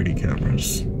security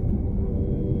cameras.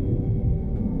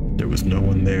 There was no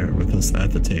one there with us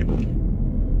at the table.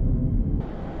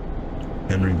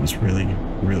 Henry was really,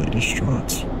 really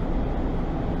distraught.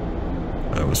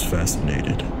 I was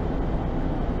fascinated.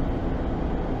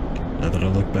 Now that I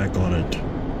look back on it,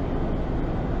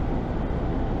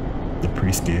 the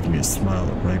priest gave me a smile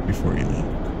right before he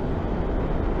left.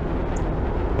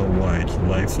 A wide,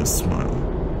 lifeless smile,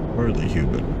 hardly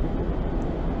human,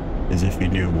 as if he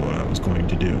knew what I was going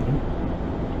to do.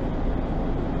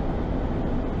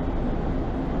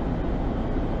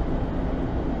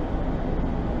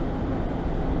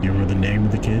 Do you remember the name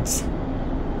of the kids?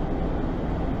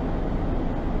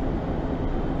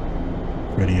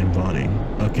 Freddie and Bonnie.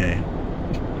 Okay.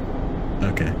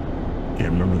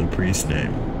 Can't remember the priest's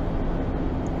name.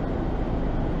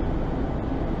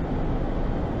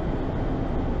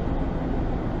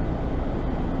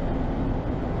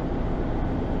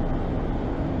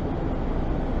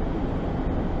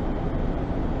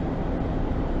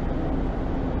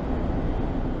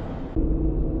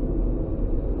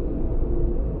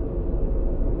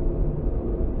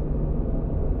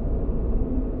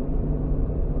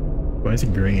 Why is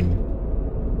it green?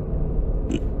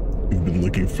 You've been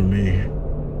looking for me.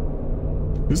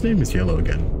 Whose name is yellow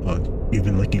again? Oh, you've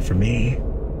been looking for me.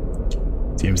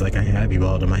 Seems like I have you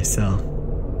all to myself.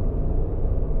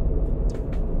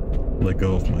 Let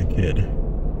go of my kid.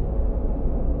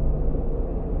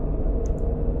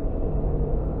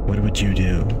 What would you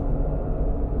do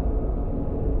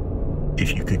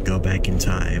if you could go back in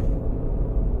time?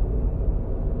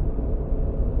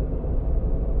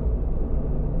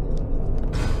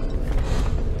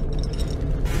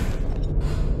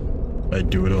 I'd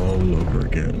do it all over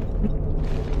again.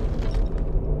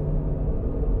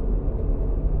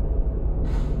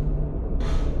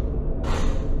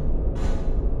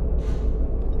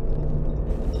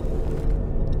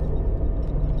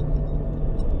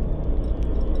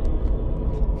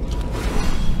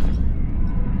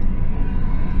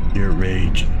 Your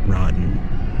rage, rotten.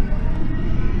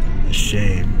 A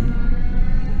shame.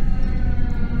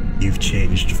 You've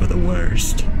changed for the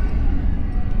worst.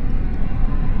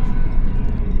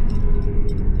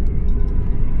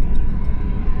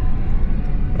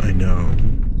 I know.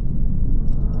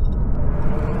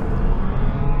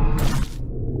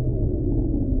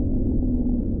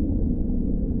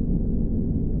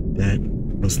 That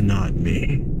was not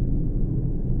me.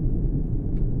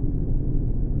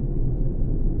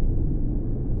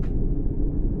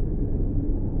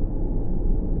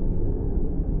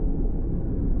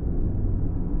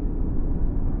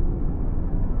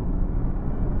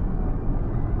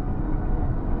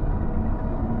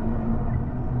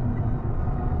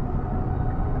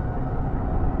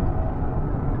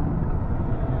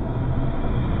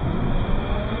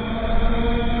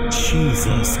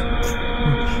 Jesus.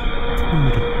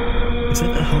 Dude. Is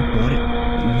that the help wanted?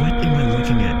 What am I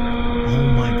looking at? Oh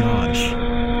my gosh.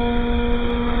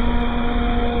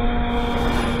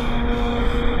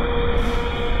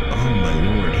 Oh my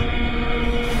lord.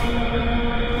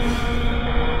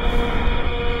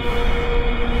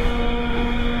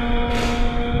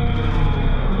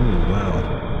 Oh wow.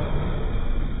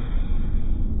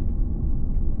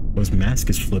 His mask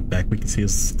is flipped back. We can see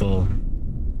his skull.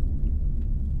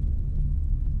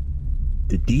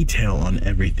 The detail on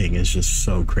everything is just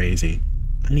so crazy.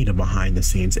 I need a behind the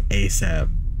scenes ASAP.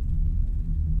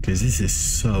 Because this is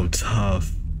so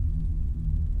tough.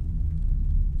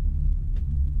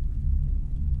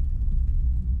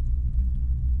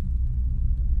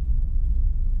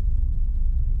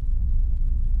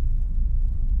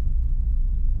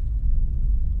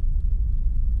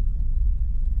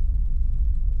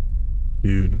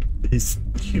 Dude, his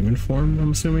human form,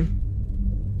 I'm assuming?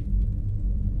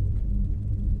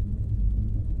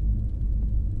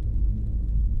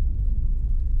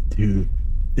 Dude,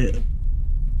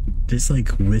 this like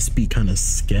wispy kind of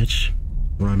sketch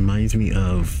reminds me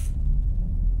of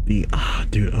the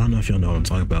dude, I don't know if y'all know what I'm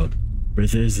talking about,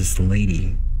 but there's this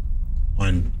lady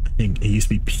on, I think it used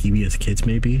to be PBS Kids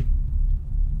maybe,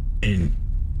 and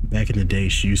back in the day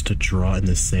she used to draw in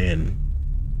the sand,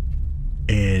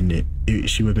 and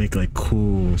she would make like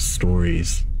cool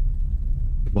stories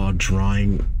while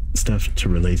drawing stuff to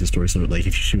relate to stories. So like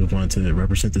if she would want to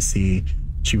represent the sea,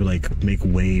 she would like make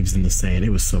waves in the sand.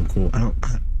 It was so cool.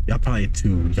 Y'all probably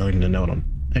too young to know what I'm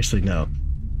actually no.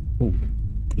 Oh,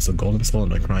 it's a golden soul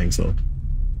and a crying soul.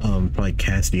 Probably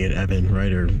Cassidy and Evan,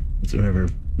 right? Or whoever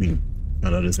we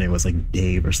found out his name was like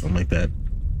Dave or something like that.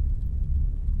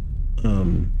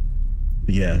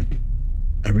 But yeah,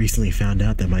 I recently found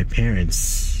out that my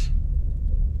parents,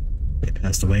 they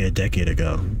passed away a decade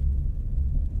ago.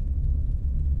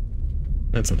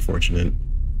 That's unfortunate.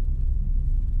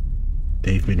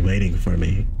 They've been waiting for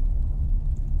me.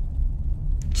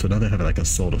 So now they have like a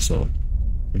soul to soul.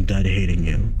 I'm done hating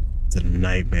you. It's a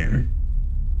nightmare.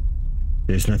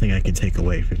 There's nothing I can take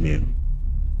away from you.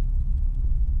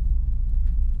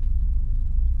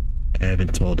 I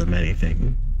haven't told them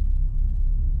anything.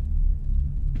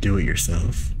 Do it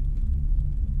yourself.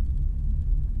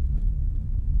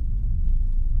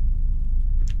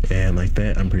 And like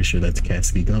that, I'm pretty sure that's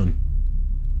Cassidy gone.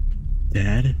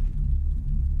 Dad?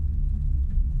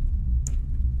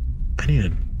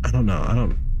 I don't know. I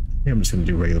think I'm just gonna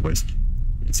do regular voice.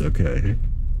 It's okay.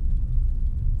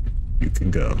 You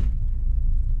can go.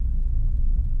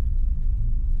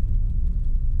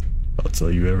 I'll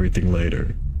tell you everything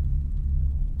later.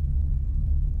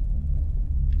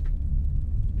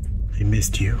 I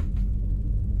missed you.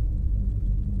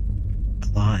 A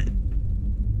lot.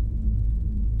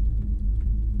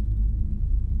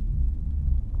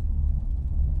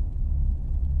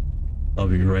 I'll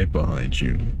be right behind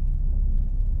you.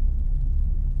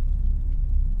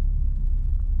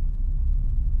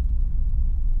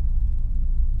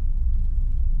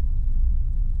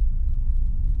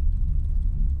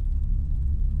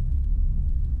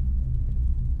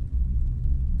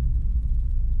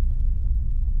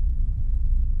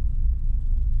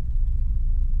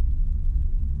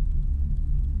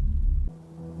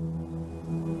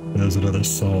 There's another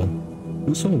soul.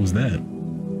 Whose soul was that?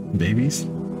 Baby's?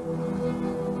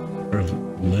 Or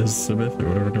Elizabeth, or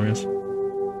whatever her name is?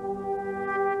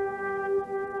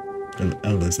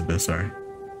 Elizabeth, sorry.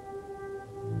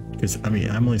 Because, I mean,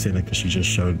 I'm only saying that because she just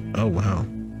showed... Oh, wow.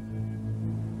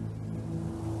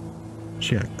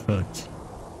 She got cooked.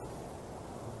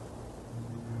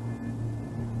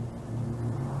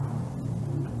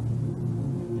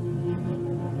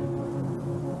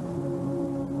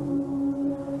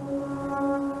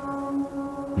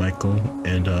 Michael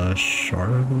and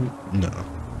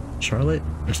Charlotte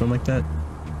or something like that.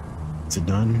 Is it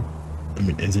done? I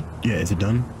mean, is it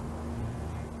done?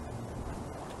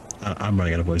 I'm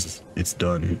running out of voices. It's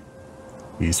done.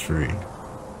 He's free.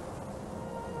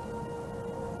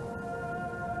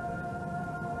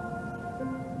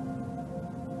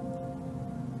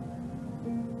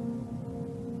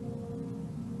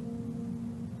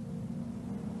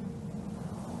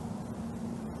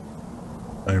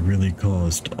 I really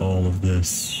caused all of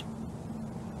this.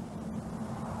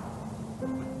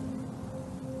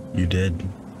 You did.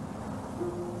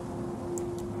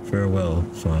 Farewell,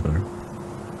 Father.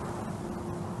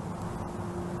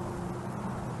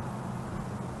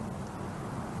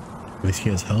 At least he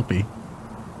has Helpy.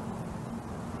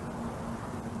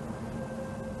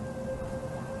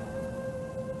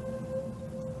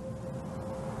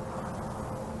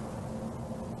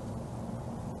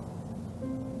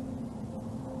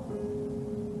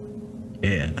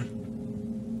 Yeah.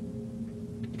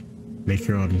 Make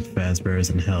your own Fazbears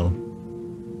in hell.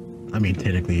 I mean,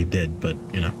 technically he did, but,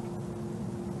 you know.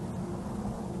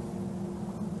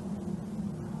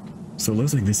 So it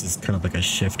looks like this is kind of like a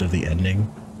shift of the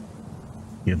ending.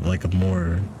 You have like a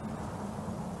more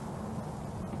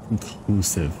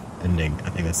conclusive ending. I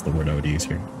think that's the word I would use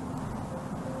here.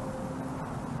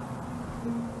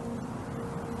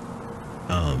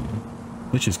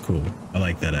 Which is cool. I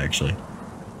like that actually.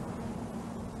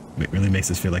 It really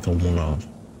makes us feel like a one-off.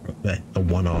 A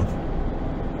one-off.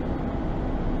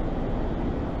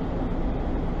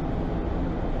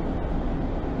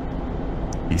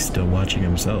 He's still watching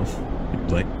himself.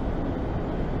 Like,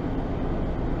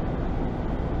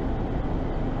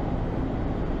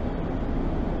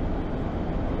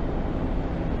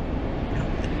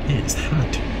 it is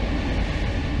hot.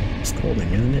 scolding,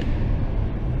 isn't it?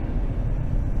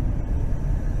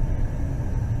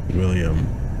 William,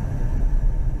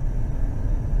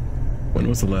 when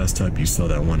was the last time you saw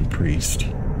that one priest?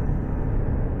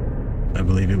 I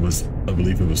believe it was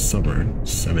summer,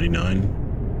 79.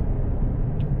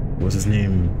 Was his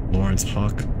name Lawrence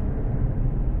Hawk?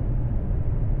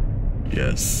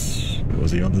 Yes.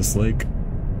 Was he on this lake?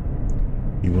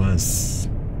 He was.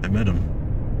 I met him.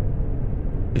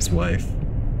 His wife.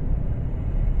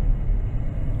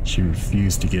 She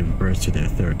refused to give birth to their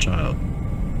third child.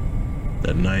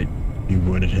 That night, he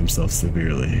wounded himself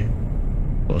severely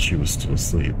while she was still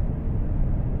asleep.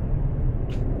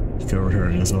 He covered her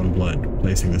in his own blood,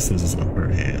 placing the scissors on her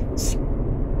hands.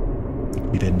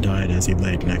 He then died as he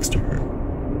laid next to her.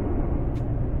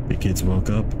 The kids woke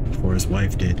up before his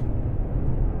wife did.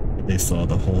 They saw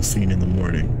the whole scene in the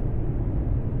morning.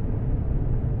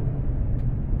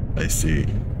 I see.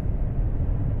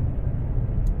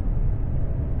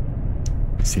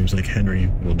 It seems like Henry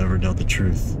will never know the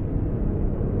truth.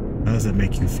 How does that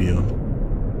make you feel?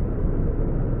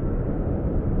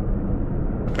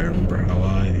 I remember how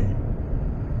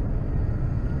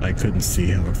I couldn't see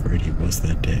how afraid he was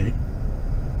that day.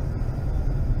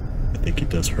 I think it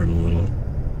does hurt a little.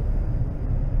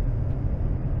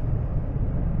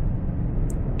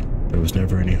 There was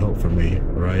never any hope for me,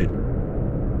 right?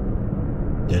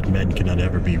 Dead men cannot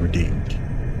ever be redeemed.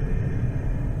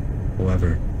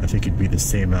 However, I think it'd be the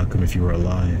same outcome if you were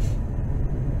alive.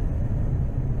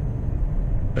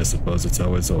 I suppose it's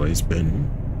how it's always been.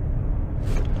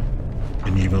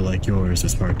 An evil like yours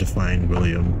is hard to find,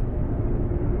 William.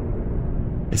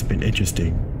 It's been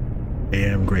interesting. I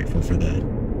am grateful for that.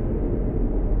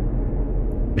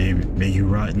 May you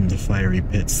rot in the fiery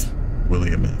pits,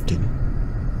 William Afton.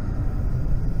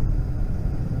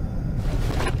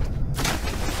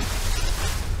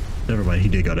 Never mind, he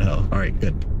did go to hell. Alright,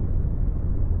 good.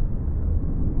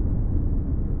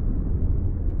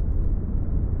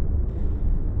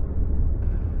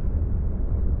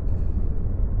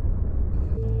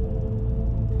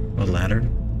 A ladder?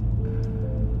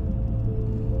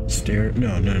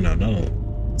 No, not a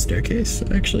staircase,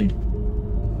 actually.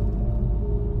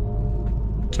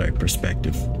 Sorry,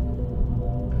 perspective.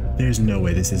 There's no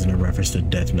way this isn't a reference to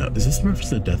Death Note. Is this a reference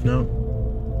to Death Note?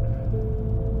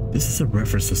 This is a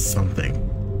reference to something.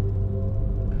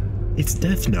 It's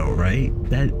Death Note, right?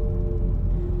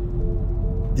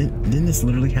 Didn't this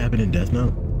literally happen in Death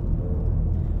Note?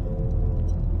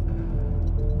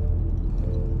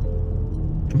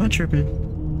 Am I tripping?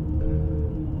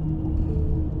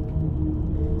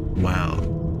 Wow.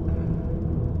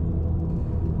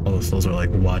 All the souls are like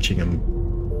watching him.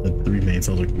 The three main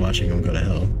souls are watching him go to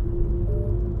hell.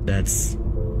 That's...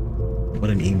 what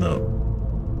an emote.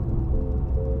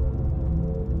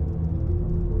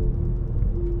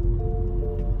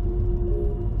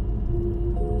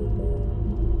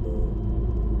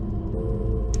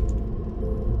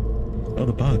 Oh,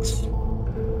 the box.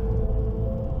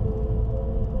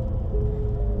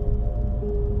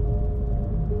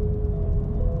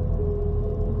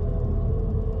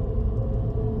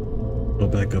 Go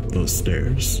back up those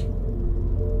stairs.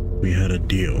 We had a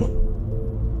deal.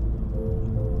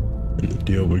 And the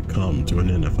deal would come to an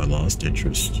end if I lost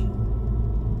interest.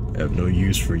 I have no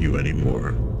use for you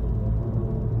anymore.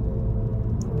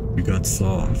 You got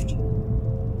soft.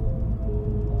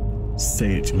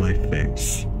 Say it to my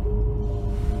face.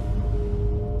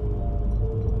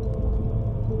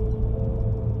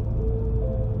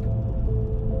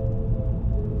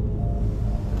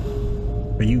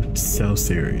 Are you so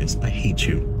serious? I hate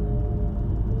you.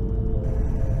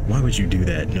 Why would you do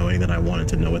that knowing that I wanted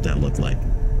to know what that looked like?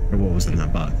 Or what was in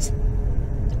that box?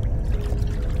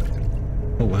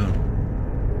 Oh wow.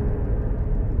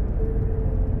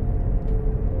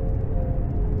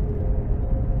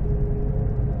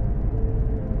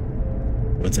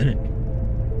 What's in it?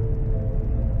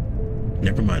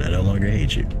 Never mind, I no longer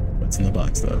hate you. What's in the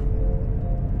box though?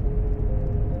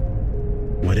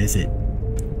 What is it?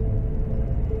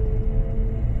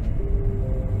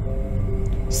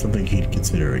 Something he'd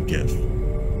consider a gift.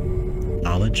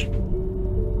 Knowledge?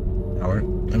 Power?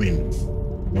 I mean,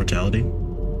 mortality?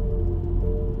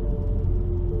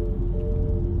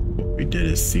 What we did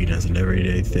is seen as an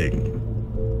everyday thing.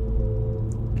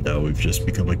 Now we've just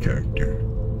become a character.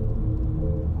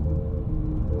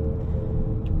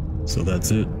 So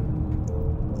that's it.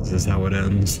 This is how it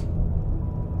ends.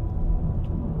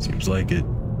 Seems like it.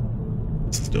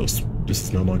 This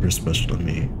is no longer special to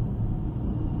me.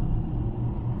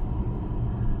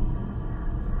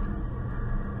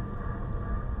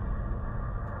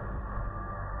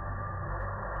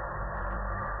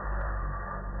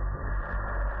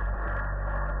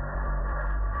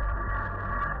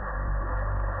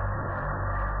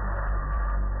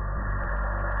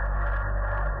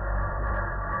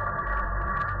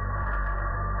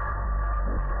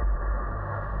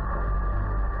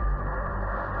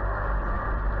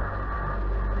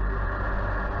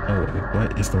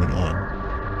 What is going on?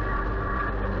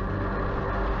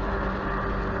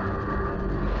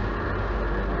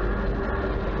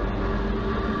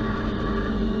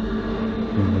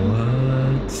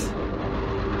 What?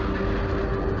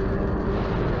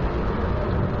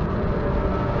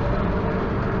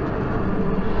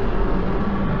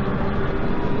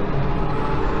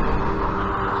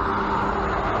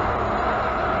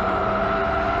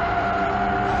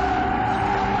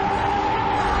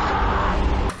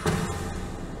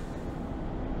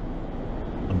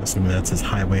 I'm assuming that's his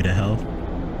highway to hell.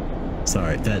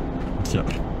 Sorry, that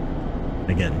joke.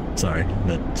 Again, sorry,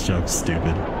 that joke's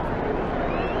stupid.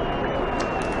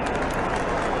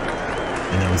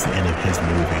 And that was the end of his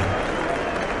movie.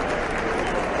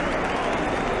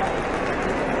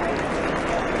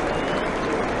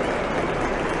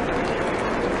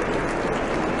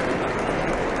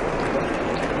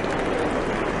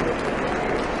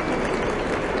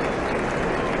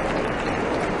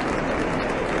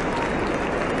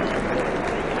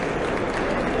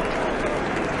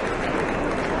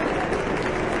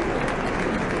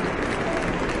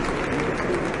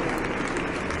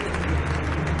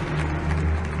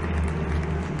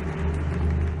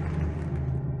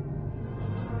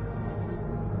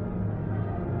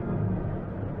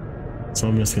 So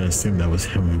I'm just gonna assume that was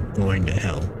him going to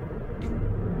hell.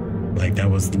 Like, that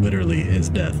was literally his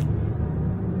death.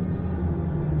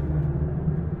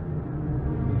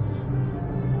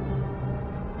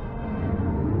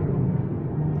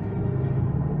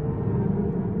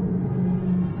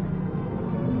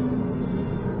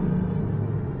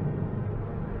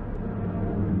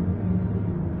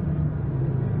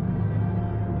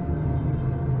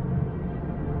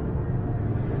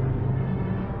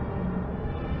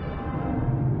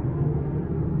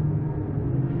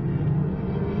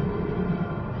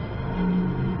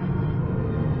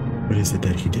 What is it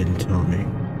that he didn't tell me?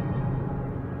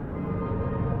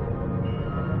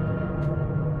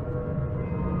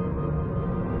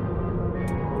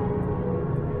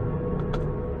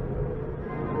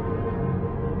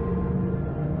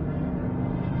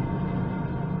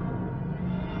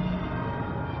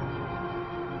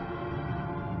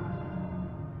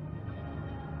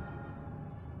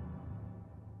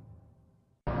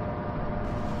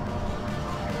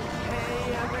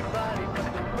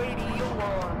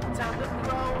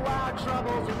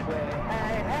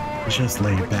 Just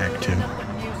laid back too.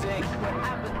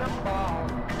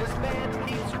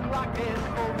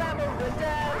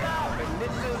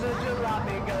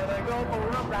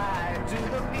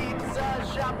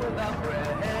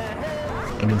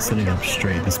 I've been sitting up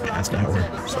straight this past hour,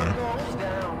 so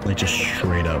like just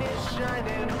straight up.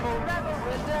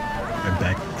 My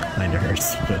back kinda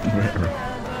hurts, but whatever.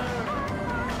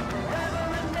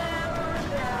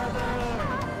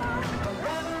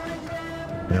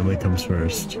 Family comes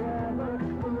first.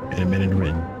 Animated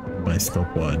written by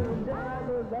Scope Wad.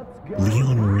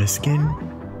 Leon Riskin?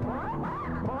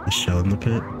 The Shell in the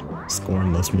Pit? Score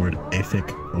most more Aphic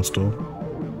Coastal?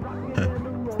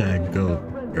 Tag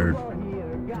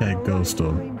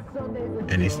Ghostal.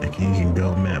 And he's like, he can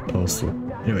go Matt Postal.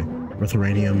 Anyway,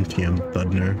 Rotheranium, TM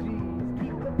Thudner,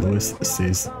 Lewis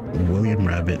Sis, William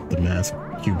Rabbit, The Mask,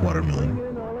 Cube Watermelon,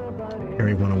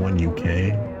 Harry 101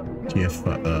 UK, TF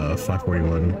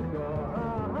 541.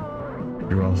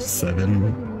 You're all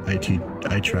 7, I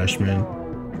Trashman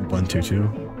 122,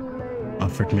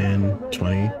 Africman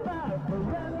 20.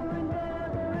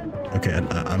 Okay,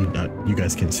 I'm not. You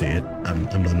guys can see it. I'm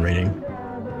done rating.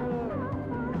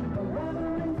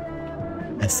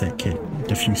 Asset Kit,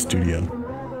 Diffuse Studio.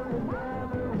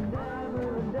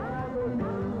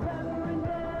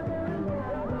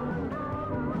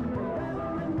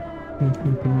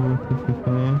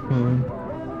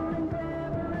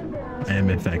 I am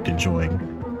in fact enjoying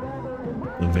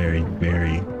the very,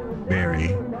 very,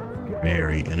 very,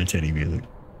 very entertaining music.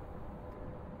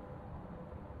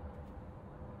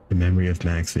 The Memory of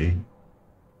Maxie.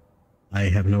 I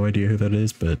have no idea who that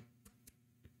is, but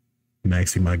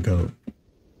Maxie my goat.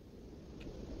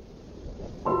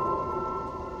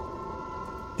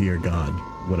 Dear God,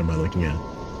 what am I looking at?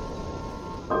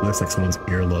 Looks like someone's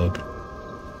earlobe.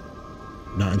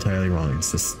 Not entirely wrong,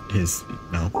 it's just his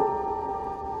mouth.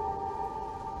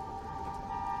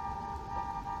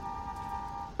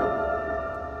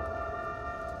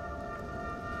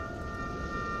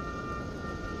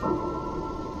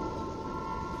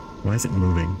 Why is it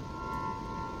moving?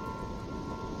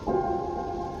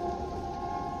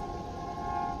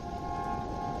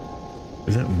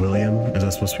 Is that William? Is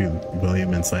that supposed to be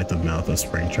William inside the mouth of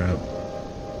Springtrap?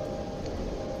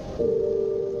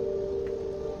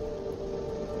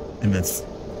 And that's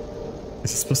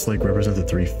Is it supposed to like represent the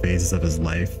three phases of his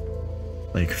life?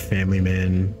 Like family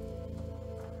man,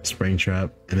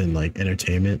 Springtrap, and then like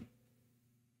entertainment?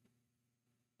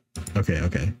 Okay,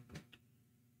 okay.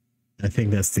 I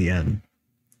think that's the end.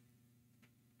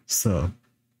 So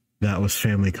that was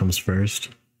family comes first.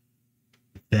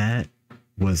 That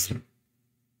was,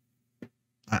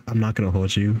 I'm not going to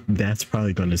hold you. That's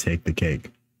probably going to take the cake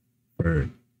for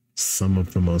some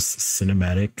of the most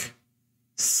cinematic,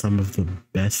 some of the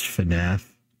best FNAF,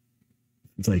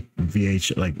 it's like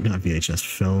like not VHS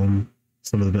film,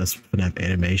 some of the best FNAF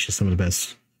animation, some of the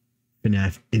best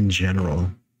FNAF in general.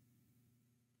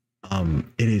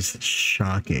 It is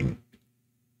shocking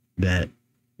that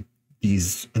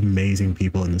these amazing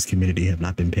people in this community have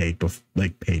not been paid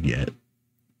paid yet.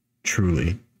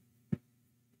 Truly.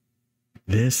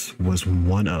 This was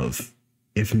one of,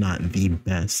 if not the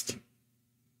best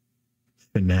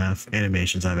FNAF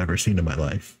animations I've ever seen in my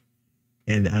life.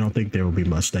 And I don't think there will be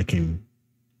much that can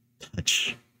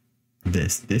touch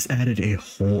this. This added a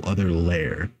whole other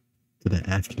layer to the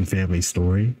Afton family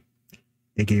story.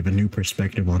 It gave a new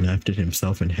perspective on Afton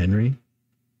himself and Henry.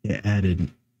 It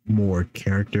added more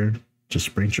character to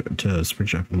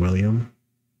Springtrap and William.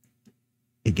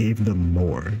 It gave them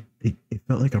more. It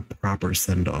felt like a proper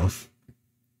send-off.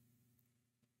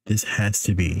 This has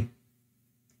to be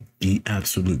the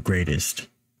absolute greatest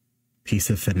piece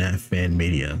of FNAF fan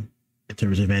media, in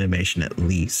terms of animation at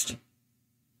least,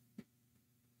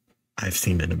 I've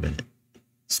seen in a minute.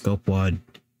 Scope Wad,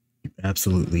 you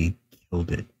absolutely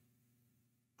killed it.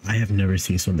 I have never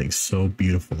seen something so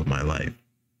beautiful in my life.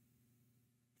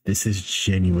 This is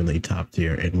genuinely top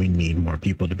tier, and we need more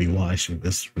people to be watching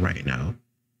this right now.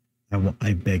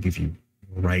 I beg of you,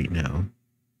 right now,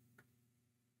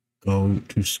 go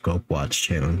to Scope Wad's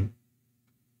channel.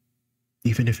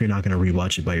 Even if you're not going to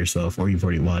rewatch it by yourself, or you've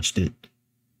already watched it,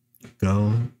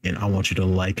 go, and I want you to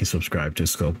like and subscribe to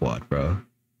Scope Wad, bro.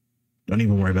 Don't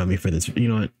even worry about me for this. You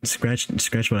know what? Scratch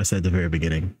what I said at the very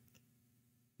beginning.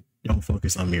 Don't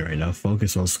focus on me right now.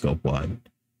 Focus on Scope Wad.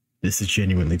 This is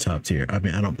genuinely top tier. I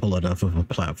mean, I don't pull enough of a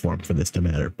platform for this to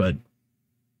matter, but,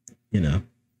 you know,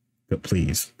 but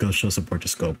please go show support to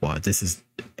Scope Wad. This is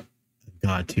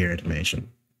god tier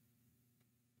animation.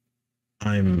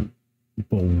 I'm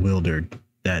bewildered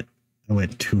that I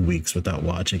went 2 weeks without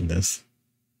watching this.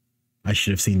 I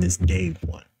should have seen this day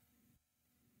one.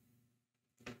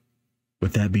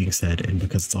 With that being said, and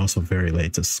because it's also very late,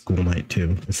 it's a school night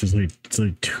too. It's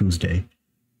like Tuesday.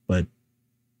 But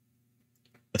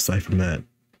aside from that,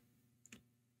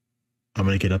 I'm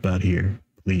gonna get up out here.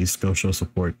 Please go show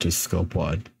support to Scope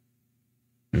Wad.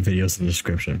 Videos in the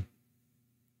description.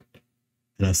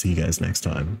 And I'll see you guys next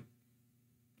time.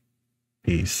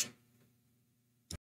 Peace.